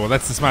here. Yeah, well,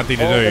 that's the smart thing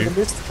to do. And the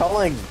missed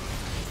culling.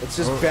 It's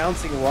just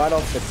bouncing right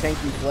off the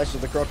tanky flesh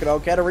of the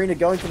crocodile. Katarina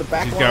going for the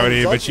back line. She's going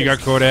in, but she got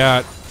caught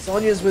out.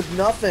 Sonya's with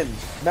nothing.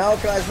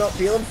 Malachi's not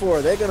feeling for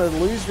her. They're going to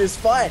lose this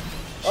fight.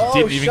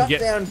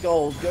 Shutdown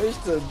gold goes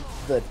to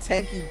the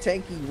tanky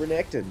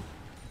Renekton.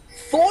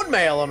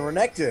 Thornmail on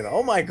Renekton.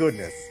 Oh my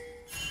goodness.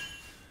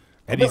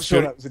 I'm not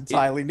sure that was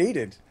entirely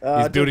needed.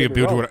 He's built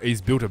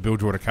a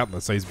Bilgewater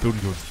Cutlass, so he's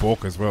building to its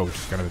Bork as well, which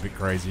is kind of a bit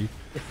crazy.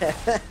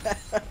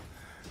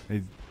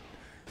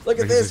 Look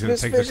at this,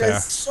 Miss Fish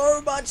has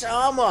so much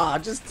armor,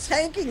 just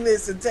tanking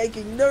this and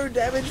taking no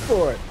damage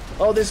for it.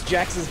 Oh, this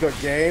Jax has got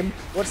game.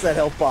 Watch that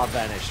health bar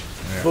vanish.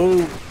 Yeah.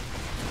 Boom.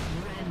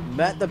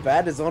 Matt the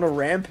Bat is on a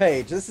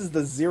rampage. This is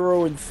the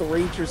 0 and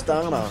 3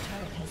 Tristana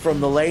from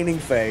the laning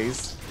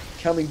phase,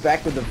 coming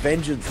back with a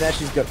vengeance. Now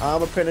she's got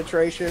armor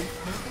penetration.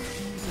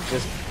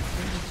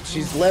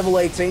 She's level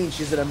 18.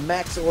 She's at a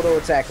max auto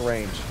attack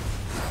range.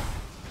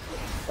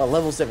 Oh,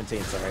 level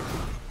 17, sorry.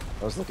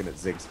 I was looking at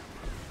Ziggs.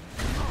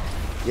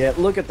 Yeah,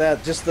 look at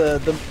that. Just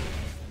the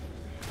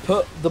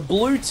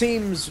blue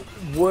team's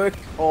work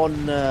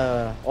on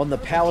the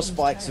power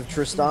spikes of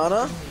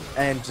Tristana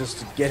and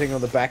just getting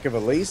on the back of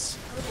Elise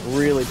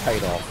really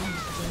paid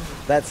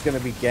off. That's going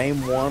to be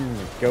game one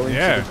going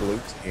to the blue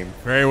team.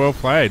 Very well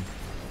played.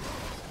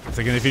 If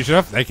they're going to finish it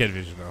off, they can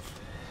finish it off.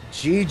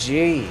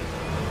 GG.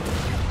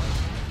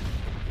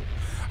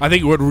 I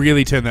think what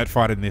really turned that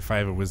fight in their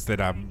favor was that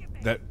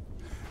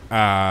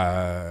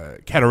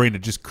Katarina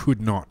just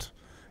could not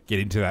get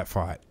into that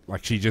fight.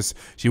 Like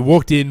she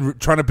walked in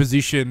trying to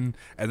position,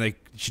 and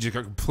she just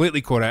got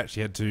completely caught out.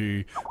 She had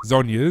to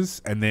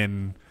Zonya's, and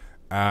then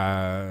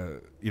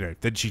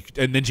then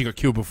she got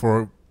killed by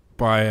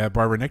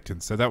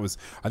Renekton. So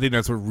I think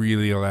that's what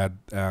really allowed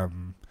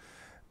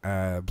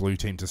blue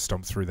team to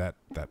stomp through that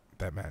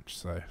match.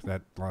 So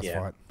that last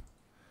fight.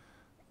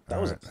 That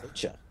was a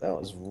clincher. That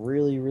was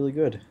really, really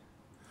good.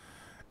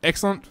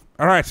 Excellent.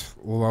 All right.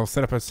 Well, I'll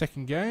set up a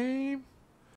second game.